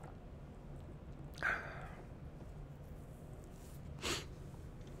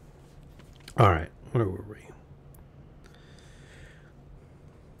 All right, where were we?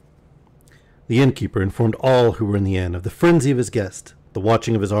 The innkeeper informed all who were in the inn of the frenzy of his guest, the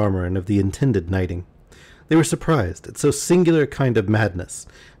watching of his armor, and of the intended knighting. They were surprised at so singular a kind of madness,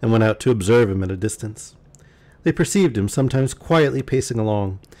 and went out to observe him at a distance. They perceived him sometimes quietly pacing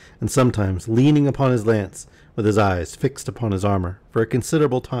along, and sometimes leaning upon his lance, with his eyes fixed upon his armor, for a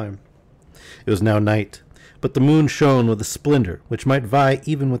considerable time. It was now night, but the moon shone with a splendor which might vie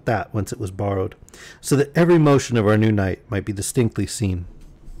even with that whence it was borrowed, so that every motion of our new knight might be distinctly seen.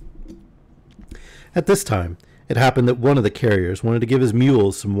 At this time, it happened that one of the carriers wanted to give his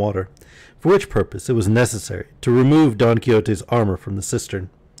mules some water, for which purpose it was necessary to remove Don Quixote's armor from the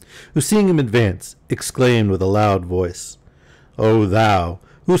cistern, who, seeing him advance, exclaimed with a loud voice, "O thou,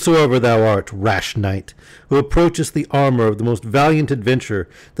 whosoever thou art, rash knight, who approachest the armor of the most valiant adventurer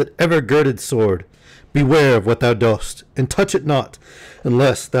that ever girded sword, beware of what thou dost, and touch it not,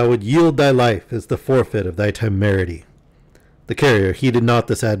 unless thou would yield thy life as the forfeit of thy temerity." The carrier heeded not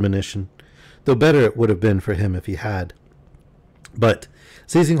this admonition, though better it would have been for him if he had. But,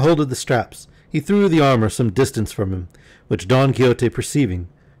 seizing hold of the straps, he threw the armor some distance from him, which Don Quixote perceiving,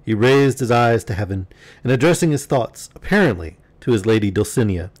 he raised his eyes to heaven, and addressing his thoughts, apparently, to his lady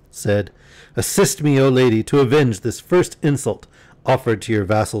Dulcinea, said, "Assist me, O lady, to avenge this first insult offered to your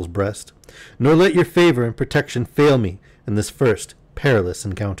vassal's breast, nor let your favor and protection fail me in this first perilous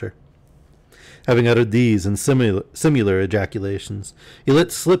encounter." Having uttered these and similar ejaculations, he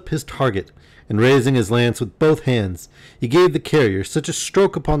let slip his target, and raising his lance with both hands, he gave the carrier such a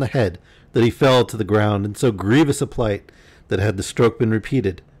stroke upon the head that he fell to the ground in so grievous a plight that had the stroke been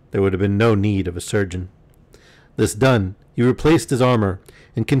repeated, there would have been no need of a surgeon. This done, he replaced his armor,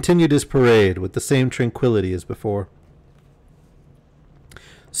 and continued his parade with the same tranquillity as before.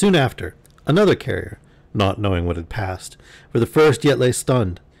 Soon after, another carrier, not knowing what had passed, for the first yet lay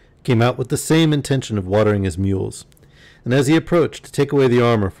stunned, came out with the same intention of watering his mules, and as he approached to take away the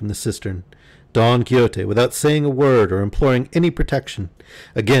armor from the cistern, Don Quixote, without saying a word or imploring any protection,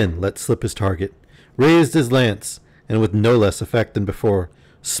 again let slip his target, raised his lance, and with no less effect than before,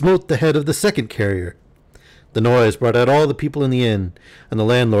 smote the head of the second carrier. The noise brought out all the people in the inn, and the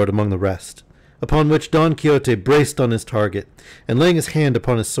landlord among the rest, upon which Don Quixote braced on his target, and laying his hand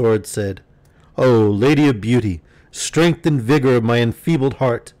upon his sword, said, "O Lady of Beauty, strength and vigor of my enfeebled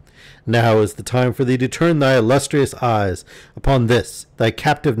heart, now is the time for thee to turn thy illustrious eyes upon this, thy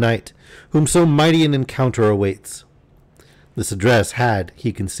captive knight, whom so mighty an encounter awaits." This address had,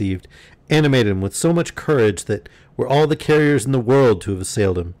 he conceived, animated him with so much courage that, were all the carriers in the world to have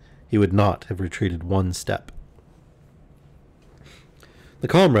assailed him, he would not have retreated one step. The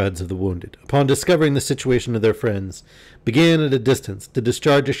comrades of the wounded, upon discovering the situation of their friends, began at a distance to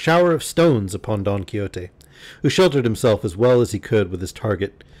discharge a shower of stones upon Don Quixote, who sheltered himself as well as he could with his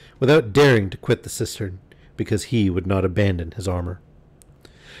target, without daring to quit the cistern, because he would not abandon his armor.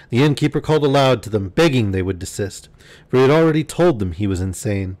 The innkeeper called aloud to them, begging they would desist, for he had already told them he was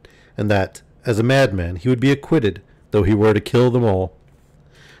insane, and that, as a madman, he would be acquitted, though he were to kill them all.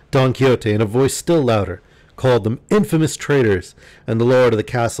 Don Quixote, in a voice still louder, called them infamous traitors, and the lord of the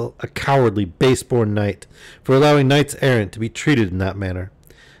castle a cowardly, base-born knight, for allowing knights errant to be treated in that manner,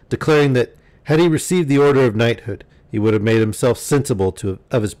 declaring that, had he received the order of knighthood, he would have made himself sensible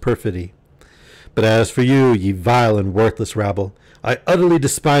of his perfidy. But as for you, ye vile and worthless rabble, I utterly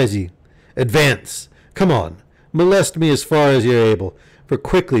despise ye. Advance! Come on! Molest me as far as ye are able, for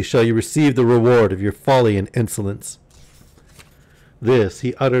quickly shall you receive the reward of your folly and insolence. This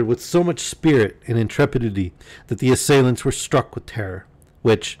he uttered with so much spirit and intrepidity that the assailants were struck with terror,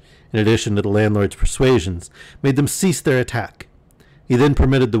 which, in addition to the landlord's persuasions, made them cease their attack. He then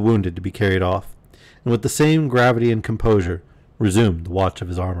permitted the wounded to be carried off, and with the same gravity and composure resumed the watch of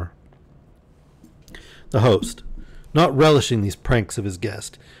his armor. The host, not relishing these pranks of his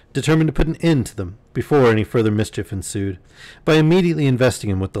guest, determined to put an end to them before any further mischief ensued, by immediately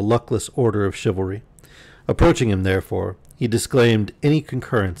investing him with the luckless order of chivalry. Approaching him, therefore, he disclaimed any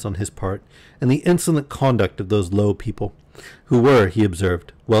concurrence on his part in the insolent conduct of those low people, who were, he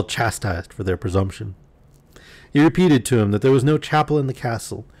observed, well chastised for their presumption. He repeated to him that there was no chapel in the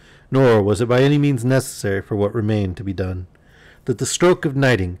castle, nor was it by any means necessary for what remained to be done, that the stroke of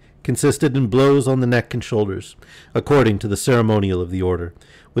knighting consisted in blows on the neck and shoulders, according to the ceremonial of the order,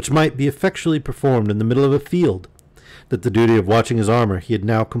 which might be effectually performed in the middle of a field, that the duty of watching his armor he had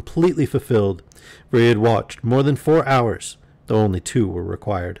now completely fulfilled, for he had watched more than 4 hours, though only 2 were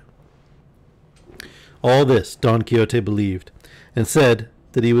required. All this Don Quixote believed, and said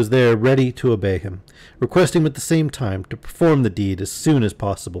that he was there ready to obey him, requesting him at the same time to perform the deed as soon as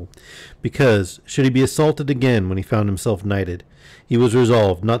possible, because, should he be assaulted again when he found himself knighted, he was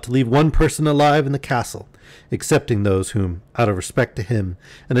resolved not to leave one person alive in the castle, excepting those whom, out of respect to him,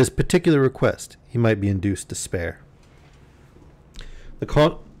 and his particular request, he might be induced to spare.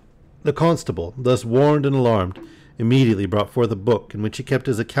 The constable, thus warned and alarmed, immediately brought forth a book in which he kept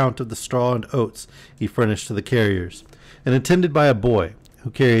his account of the straw and oats he furnished to the carriers, and attended by a boy,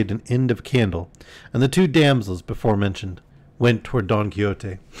 who carried an end of candle, and the 2 damsels before mentioned, went toward Don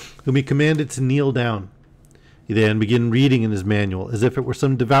Quixote, whom he commanded to kneel down. He then began reading in his manual as if it were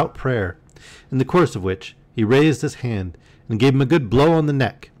some devout prayer, in the course of which he raised his hand and gave him a good blow on the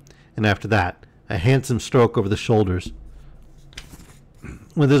neck, and after that a handsome stroke over the shoulders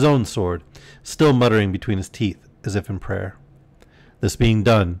with his own sword, still muttering between his teeth as if in prayer. This being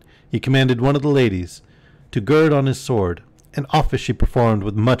done, he commanded one of the ladies to gird on his sword, an office she performed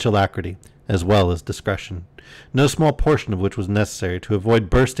with much alacrity as well as discretion, no small portion of which was necessary to avoid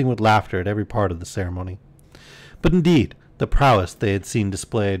bursting with laughter at every part of the ceremony. But indeed the prowess they had seen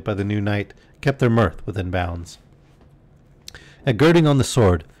displayed by the new knight kept their mirth within bounds. At girding on the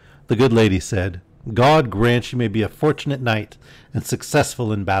sword, the good lady said, "God grant you may be a fortunate knight and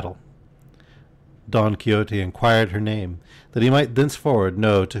successful in battle." Don Quixote inquired her name, that he might thenceforward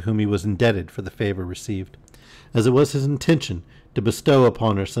know to whom he was indebted for the favor received, as it was his intention to bestow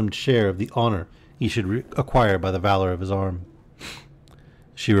upon her some share of the honor he should acquire by the valor of his arm.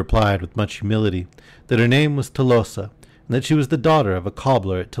 She replied with much humility that her name was Tolosa, and that she was the daughter of a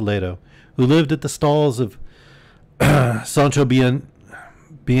cobbler at Toledo, who lived at the stalls of Sancho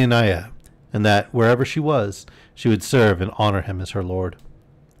Bienaya, and that, wherever she was, she would serve and honor him as her lord.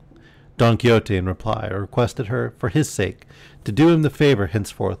 Don Quixote, in reply, requested her, for his sake, to do him the favor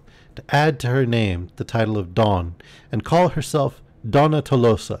henceforth to add to her name the title of Don, and call herself Donna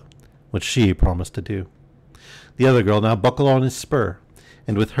Tolosa, which she promised to do. The other girl now buckled on his spur,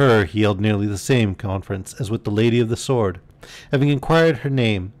 and with her he held nearly the same conference as with the lady of the sword. Having inquired her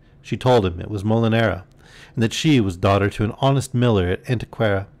name, she told him it was Molinera, and that she was daughter to an honest miller at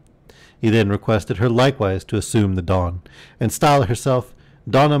Antequera. He then requested her likewise to assume the Don, and style herself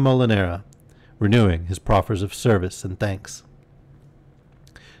Donna Molinera, renewing his proffers of service and thanks.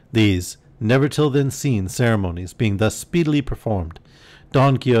 These never till then seen ceremonies being thus speedily performed,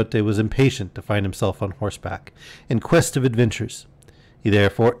 Don Quixote was impatient to find himself on horseback, in quest of adventures. He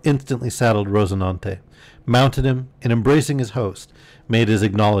therefore instantly saddled Rozinante, mounted him, and embracing his host, made his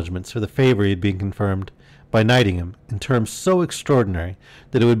acknowledgments for the favor he had been confirmed, by knighting him in terms so extraordinary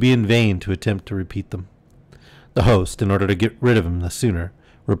that it would be in vain to attempt to repeat them. The host, in order to get rid of him the sooner,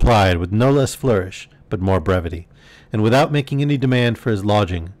 replied with no less flourish, but more brevity, and without making any demand for his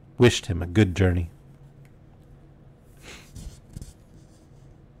lodging, wished him a good journey.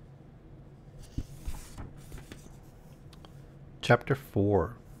 Chapter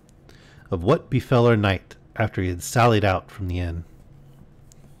 4. Of what befell our knight after he had sallied out from the inn.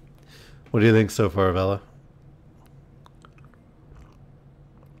 What do you think so far, Vela?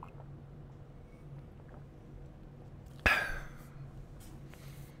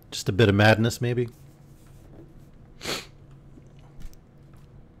 Just a bit of madness, maybe?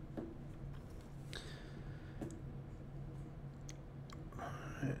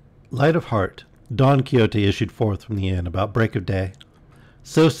 Light of heart, Don Quixote issued forth from the inn about break of day,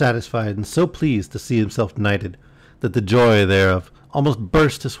 so satisfied and so pleased to see himself knighted that the joy thereof almost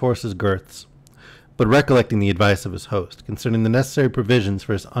burst his horse's girths. But recollecting the advice of his host concerning the necessary provisions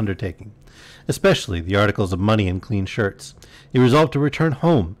for his undertaking, especially the articles of money and clean shirts, he resolved to return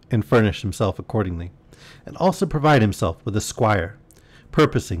home and furnish himself accordingly, and also provide himself with a squire,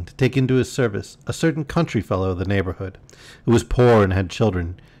 purposing to take into his service a certain country fellow of the neighborhood, who was poor and had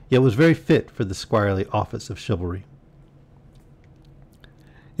children, yet was very fit for the squirely office of chivalry.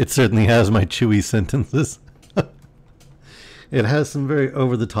 It certainly has my chewy sentences. It has some very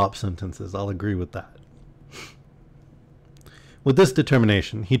over-the-top sentences, I'll agree with that. With this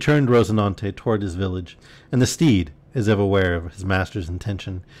determination, he turned Rocinante toward his village, and the steed, as if aware of his master's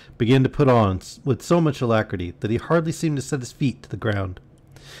intention, began to put on with so much alacrity that he hardly seemed to set his feet to the ground.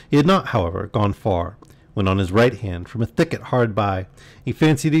 He had not, however, gone far, when on his right hand, from a thicket hard by, he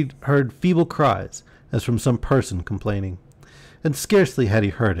fancied he heard feeble cries, as from some person complaining. And scarcely had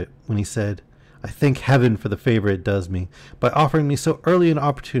he heard it, when he said, "I thank heaven for the favor it does me, by offering me so early an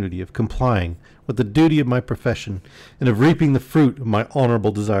opportunity of complying with the duty of my profession, and of reaping the fruit of my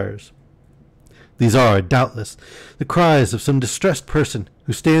honorable desires. These are, doubtless, the cries of some distressed person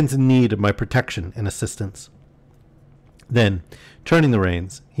who stands in need of my protection and assistance." Then, turning the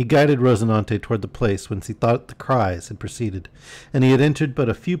reins, he guided Rocinante toward the place whence he thought the cries had proceeded, and he had entered but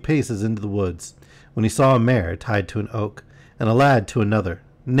a few paces into the woods, when he saw a mare tied to an oak, and a lad to another,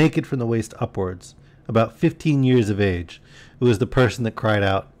 naked from the waist upwards, about 15 years of age, who was the person that cried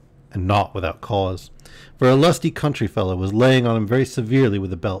out, and not without cause, for a lusty country fellow was laying on him very severely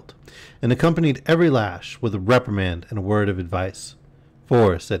with a belt, and accompanied every lash with a reprimand and a word of advice.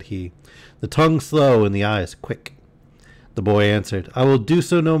 "For," said he, "the tongue slow and the eyes quick." The boy answered, "I will do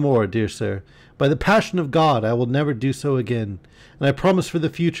so no more, dear sir. By the passion of God, I will never do so again, and I promise for the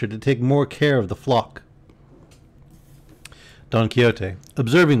future to take more care of the flock." Don Quixote,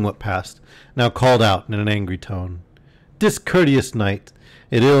 observing what passed, now called out in an angry tone, "Discourteous knight,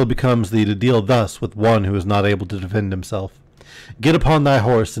 it ill becomes thee to deal thus with one who is not able to defend himself. Get upon thy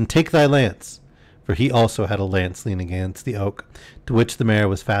horse, and take thy lance," for he also had a lance leaning against the oak, to which the mare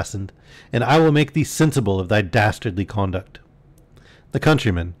was fastened, "and I will make thee sensible of thy dastardly conduct." The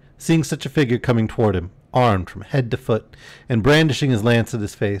countryman, seeing such a figure coming toward him, armed from head to foot, and brandishing his lance at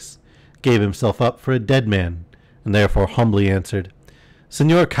his face, gave himself up for a dead man, and therefore humbly answered,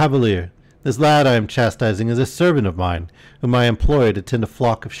 "Señor Cavalier, this lad I am chastising is a servant of mine, whom I employ to tend a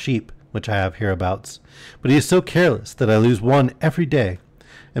flock of sheep, which I have hereabouts, but he is so careless that I lose one every day,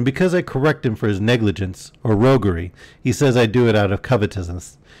 and because I correct him for his negligence, or roguery, he says I do it out of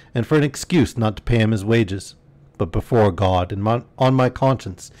covetousness, and for an excuse not to pay him his wages, but before God and on my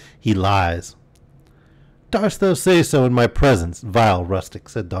conscience he lies." "Darst thou say so in my presence, vile rustic?"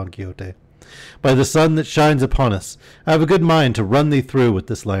 said Don Quixote. "By the sun that shines upon us, I have a good mind to run thee through with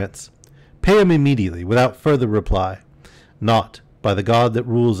this lance. Pay him immediately, without further reply. Not by the God that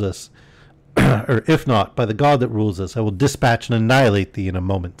rules us, or if not by the God that rules us, I will dispatch and annihilate thee in a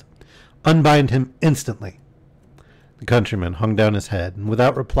moment. Unbind him instantly." The countryman hung down his head, and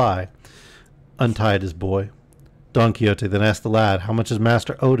without reply untied his boy. Don Quixote then asked the lad how much his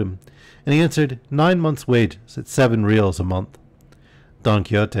master owed him, and he answered 9 months' wages at 7 reals a month. Don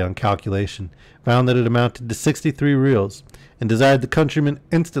Quixote, on calculation, found that it amounted to 63 reals, and desired the countryman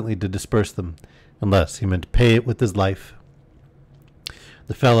instantly to disperse them, unless he meant to pay it with his life.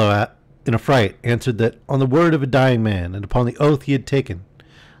 The fellow, in a fright, answered that, on the word of a dying man, and upon the oath he had taken,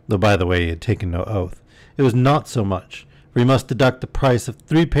 though by the way he had taken no oath, it was not so much, for he must deduct the price of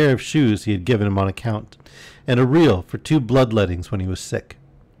 3 pair of shoes he had given him on account, and a real for 2 bloodlettings when he was sick.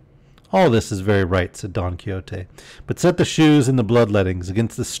 "All this is very right," said Don Quixote, "but set the shoes and the bloodlettings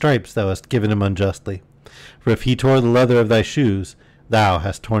against the stripes thou hast given him unjustly. For if he tore the leather of thy shoes, thou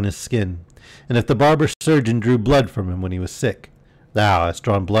hast torn his skin, and if the barber surgeon drew blood from him when he was sick, thou hast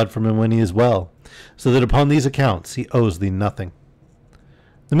drawn blood from him when he is well, so that upon these accounts he owes thee nothing."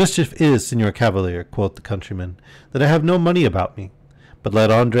 "The mischief is, Señor Cavalier," quoth the countryman, "that I have no money about me, but let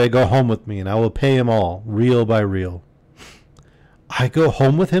Andre go home with me, and I will pay him all, reel by reel." "I go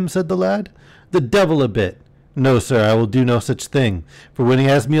home with him?" said the lad. "The devil a bit! No, sir, I will do no such thing, for when he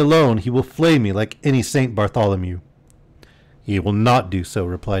has me alone he will flay me like any Saint Bartholomew." "He will not do so,"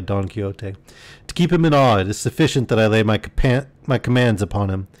 replied Don Quixote. "To keep him in awe it is sufficient that I lay my commands upon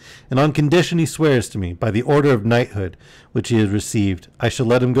him, and on condition he swears to me, by the order of knighthood which he has received, I shall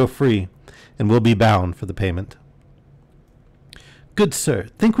let him go free, and will be bound for the payment." "Good sir,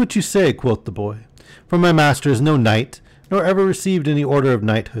 think what you say," quoth the boy, "for my master is no knight, nor ever received any order of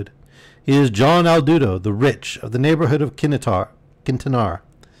knighthood. He is John Aldudo, the rich, of the neighborhood of Quintanar.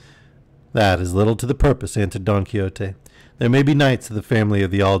 That is little to the purpose, answered Don Quixote. There may be knights of the family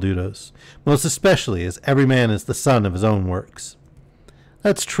of the Aldudos, most especially as every man is the son of his own works.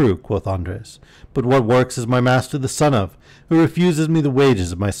 That's true, quoth Andres, but what works is my master the son of, who refuses me the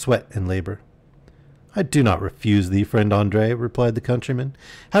wages of my sweat and labor? I do not refuse thee, friend Andre, replied the countryman.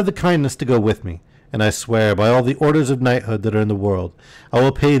 Have the kindness to go with me, and I swear by all the orders of knighthood that are in the world, I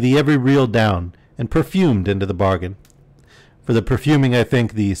will pay thee every reel down, and perfumed into the bargain. For the perfuming I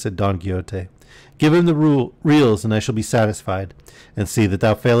thank thee, said Don Quixote. Give him the reels, and I shall be satisfied, and see that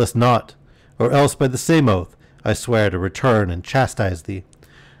thou failest not, or else by the same oath I swear to return and chastise thee.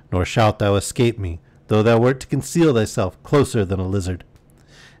 Nor shalt thou escape me, though thou wert to conceal thyself closer than a lizard.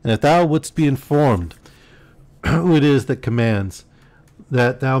 And if thou wouldst be informed who it is that commands,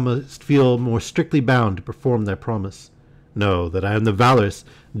 that thou must feel more strictly bound to perform thy promise. Know that I am the valorous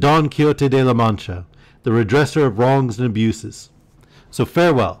Don Quixote de la Mancha, the redresser of wrongs and abuses. So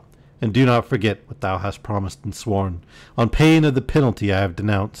farewell, and do not forget what thou hast promised and sworn, on pain of the penalty I have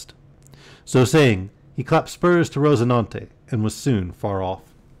denounced. So saying, he clapped spurs to Rocinante, and was soon far off.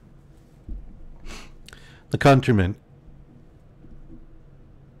 The countryman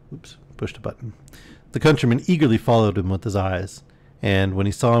eagerly followed him with his eyes, and when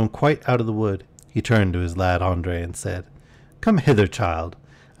he saw him quite out of the wood, he turned to his lad Andre and said, Come hither, child.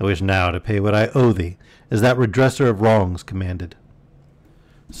 I wish now to pay what I owe thee, as that redresser of wrongs commanded.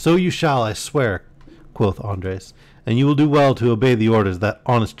 So you shall, I swear, quoth Andres, and you will do well to obey the orders of that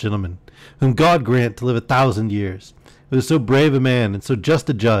honest gentleman, whom God grant to live 1,000 years, who is so brave a man and so just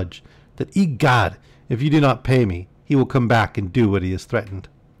a judge, that, egad, if you do not pay me, he will come back and do what he has threatened.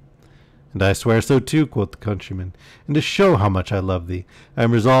 And I swear so too, quoth the countryman, and to show how much I love thee, I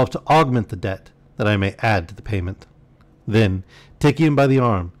am resolved to augment the debt, that I may add to the payment. Then, taking him by the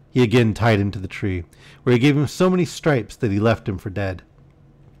arm, he again tied him to the tree, where he gave him so many stripes that he left him for dead.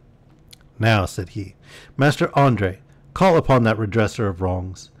 Now, said he, Master Andre, call upon that redresser of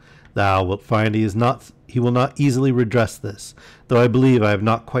wrongs. Thou wilt find he will not easily redress this, though I believe I have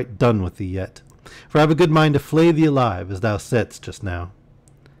not quite done with thee yet, for I have a good mind to flay thee alive, as thou saidst just now.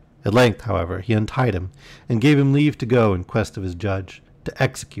 At length, however, he untied him, and gave him leave to go in quest of his judge, to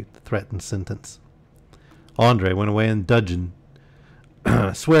execute the threatened sentence. Andre went away in dudgeon,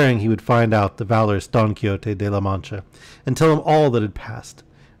 swearing he would find out the valorous Don Quixote de la Mancha, and tell him all that had passed,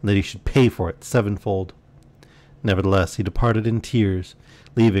 and that he should pay for it sevenfold. Nevertheless, he departed in tears,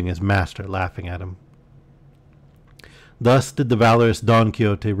 leaving his master laughing at him. Thus did the valorous Don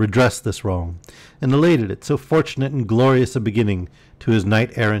Quixote redress this wrong, and elated at so fortunate and glorious a beginning to his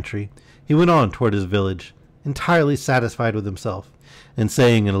knight-errantry, he went on toward his village, entirely satisfied with himself, and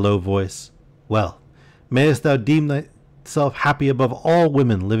saying in a low voice, Well, mayest thou deem thyself happy above all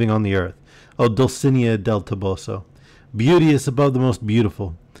women living on the earth, O Dulcinea del Toboso, beauteous above the most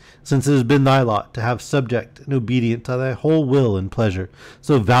beautiful, since it has been thy lot to have subject and obedient to thy whole will and pleasure,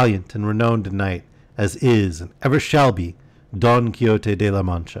 so valiant and renowned a knight, as is and ever shall be Don Quixote de la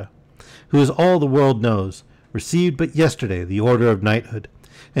Mancha, who, as all the world knows, received but yesterday the order of knighthood,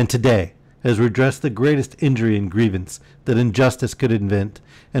 and today has redressed the greatest injury and grievance that injustice could invent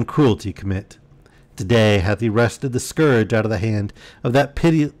and cruelty commit. Today hath he wrested the scourge out of the hand of that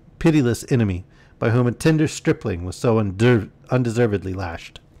pitiless enemy, by whom a tender stripling was so undeservedly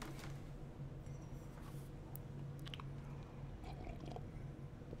lashed.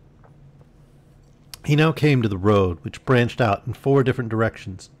 He now came to the road, which branched out in 4 different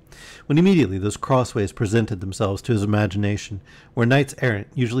directions, when immediately those crossways presented themselves to his imagination, where knights-errant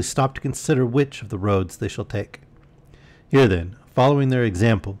usually stop to consider which of the roads they shall take. Here, then, following their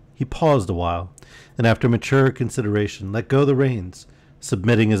example, he paused a while, and after mature consideration let go the reins,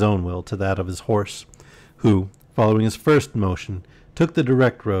 submitting his own will to that of his horse, who, following his first motion, took the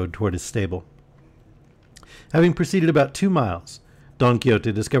direct road toward his stable. Having proceeded about 2 miles, Don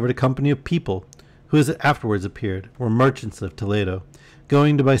Quixote discovered a company of people, who, as it afterwards appeared, were merchants of Toledo,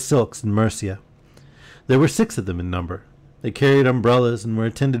 going to buy silks in Murcia. There were 6 of them in number. They carried umbrellas and were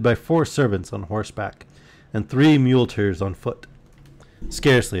attended by 4 servants on horseback, and 3 muleteers on foot.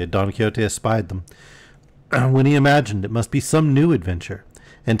 Scarcely had Don Quixote espied them, when he imagined it must be some new adventure,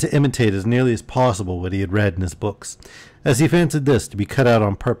 and to imitate as nearly as possible what he had read in his books, as he fancied this to be cut out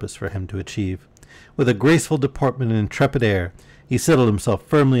on purpose for him to achieve. With a graceful deportment and intrepid air, he settled himself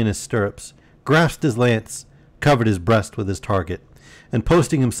firmly in his stirrups, grasped his lance, covered his breast with his target, and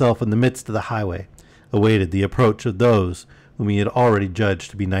posting himself in the midst of the highway, awaited the approach of those whom he had already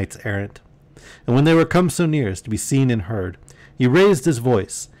judged to be knights-errant. And when they were come so near as to be seen and heard, he raised his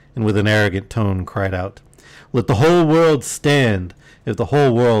voice, and with an arrogant tone cried out, Let the whole world stand, if the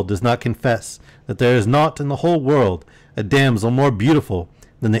whole world does not confess that there is not in the whole world a damsel more beautiful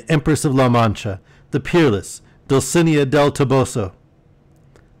than the Empress of La Mancha, the peerless Dulcinea del Toboso."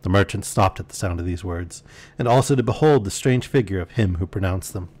 The merchant stopped at the sound of these words, and also to behold the strange figure of him who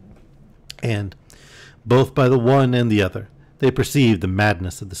pronounced them. And, both by the one and the other, they perceived the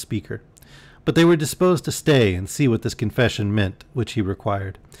madness of the speaker. But they were disposed to stay and see what this confession meant which he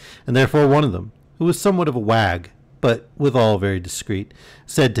required, and therefore one of them, who was somewhat of a wag, but withal very discreet,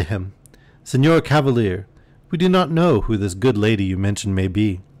 said to him, "Señor Cavalier, we do not know who this good lady you mention may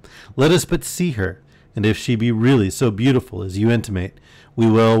be. Let us but see her, and if she be really so beautiful as you intimate, we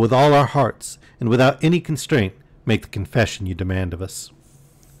will, with all our hearts, and without any constraint, make the confession you demand of us."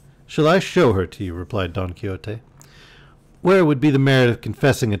 "Shall I show her to you?" replied Don Quixote. "Where would be the merit of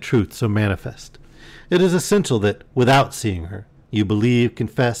confessing a truth so manifest? It is essential that, without seeing her, you believe,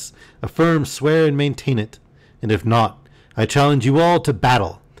 confess, affirm, swear, and maintain it. And if not, I challenge you all to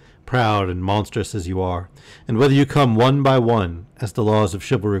battle, proud and monstrous as you are, and whether you come one by one, as the laws of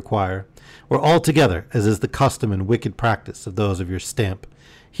chivalry require, or all together, as is the custom and wicked practice of those of your stamp,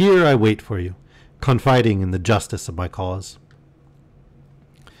 here I wait for you, confiding in the justice of my cause."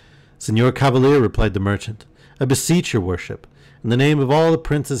 "Señor Cavalier," replied the merchant, "I beseech your worship, in the name of all the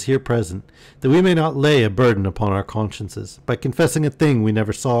princes here present, that we may not lay a burden upon our consciences by confessing a thing we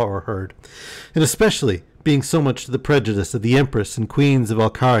never saw or heard, and especially being so much to the prejudice of the Empress and Queens of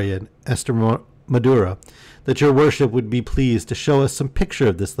Alcaria and Estremadura, that your worship would be pleased to show us some picture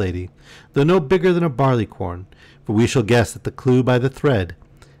of this lady, though no bigger than a barley-corn, for we shall guess at the clue by the thread,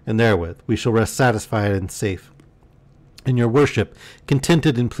 and therewith we shall rest satisfied and safe, and your worship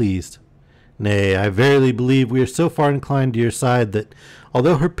contented and pleased. Nay, I verily believe we are so far inclined to your side that,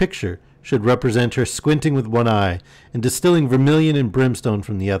 although her picture should represent her squinting with one eye and distilling vermilion and brimstone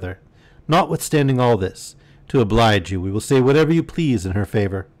from the other, notwithstanding all this, to oblige you, we will say whatever you please in her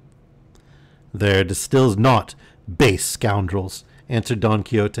favour." "There distills naught, base scoundrels," answered Don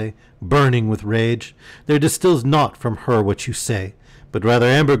Quixote, burning with rage. "There distills naught from her what you say, but rather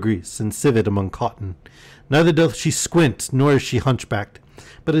ambergris and civet among cotton. Neither doth she squint, nor is she hunchbacked,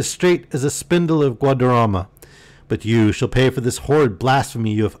 but as straight as a spindle of Guadarrama. But you shall pay for this horrid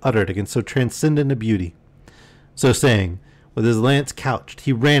blasphemy you have uttered against so transcendent a beauty." So saying, with his lance couched,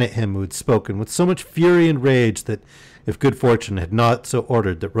 he ran at him who had spoken with so much fury and rage that, if good fortune had not so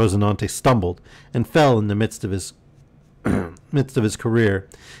ordered that Rozinante stumbled and fell in the midst of his career,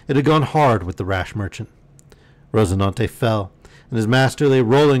 it had gone hard with the rash merchant. Rozinante fell, and his master lay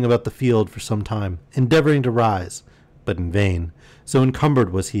rolling about the field for some time, endeavoring to rise, but in vain, so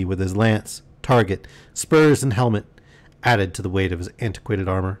encumbered was he with his lance, target, spurs, and helmet, added to the weight of his antiquated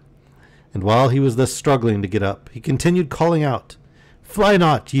armor. And while he was thus struggling to get up, he continued calling out, "Fly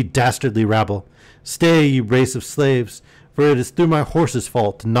not, ye dastardly rabble! Stay, ye race of slaves, for it is through my horse's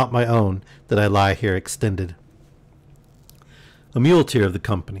fault, and not my own, that I lie here extended." A muleteer of the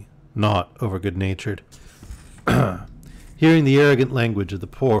company, not over good-natured, hearing the arrogant language of the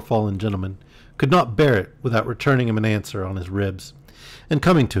poor fallen gentleman, could not bear it without returning him an answer on his ribs, and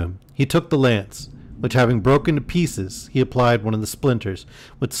coming to him, he took the lance, which having broken to pieces, he applied one of the splinters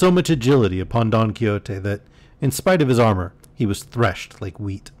with so much agility upon Don Quixote that, in spite of his armor, he was threshed like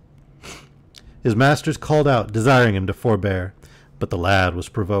wheat. His masters called out, desiring him to forbear, but the lad was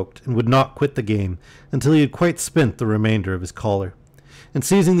provoked, and would not quit the game until he had quite spent the remainder of his choler, and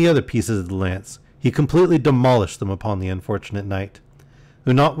seizing the other pieces of the lance, he completely demolished them upon the unfortunate knight,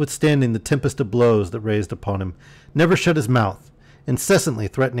 who, notwithstanding the tempest of blows that raised upon him, never shut his mouth, incessantly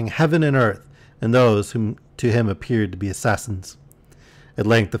threatening heaven and earth, and those whom to him appeared to be assassins. At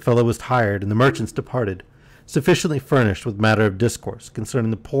length the fellow was tired, and the merchants departed, sufficiently furnished with matter of discourse concerning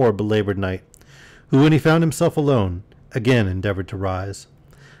the poor belaboured knight, who, when he found himself alone, again endeavoured to rise.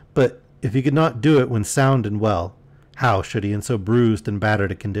 But if he could not do it when sound and well, how should he in so bruised and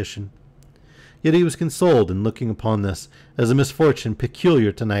battered a condition? Yet he was consoled in looking upon this as a misfortune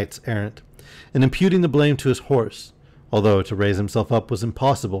peculiar to knights errant, and imputing the blame to his horse, although to raise himself up was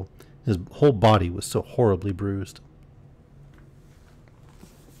impossible, his whole body was so horribly bruised.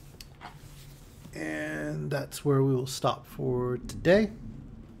 And that's where we will stop for today.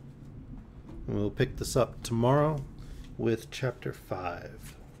 We'll pick this up tomorrow with chapter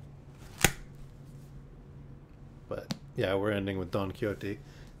 5. But yeah, we're ending with Don Quixote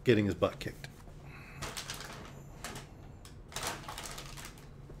getting his butt kicked.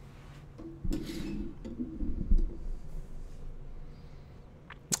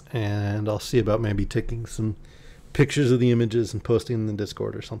 And I'll see about maybe taking some pictures of the images and posting in the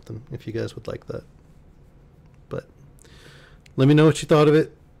Discord or something, if you guys would like that. But let me know what you thought of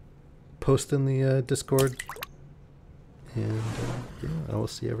it. Post in the Discord. And yeah, I will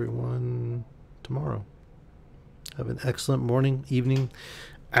see everyone tomorrow. Have an excellent morning, evening,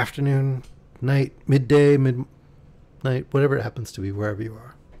 afternoon, night, midday, midnight, whatever it happens to be, wherever you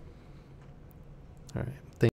are. All right.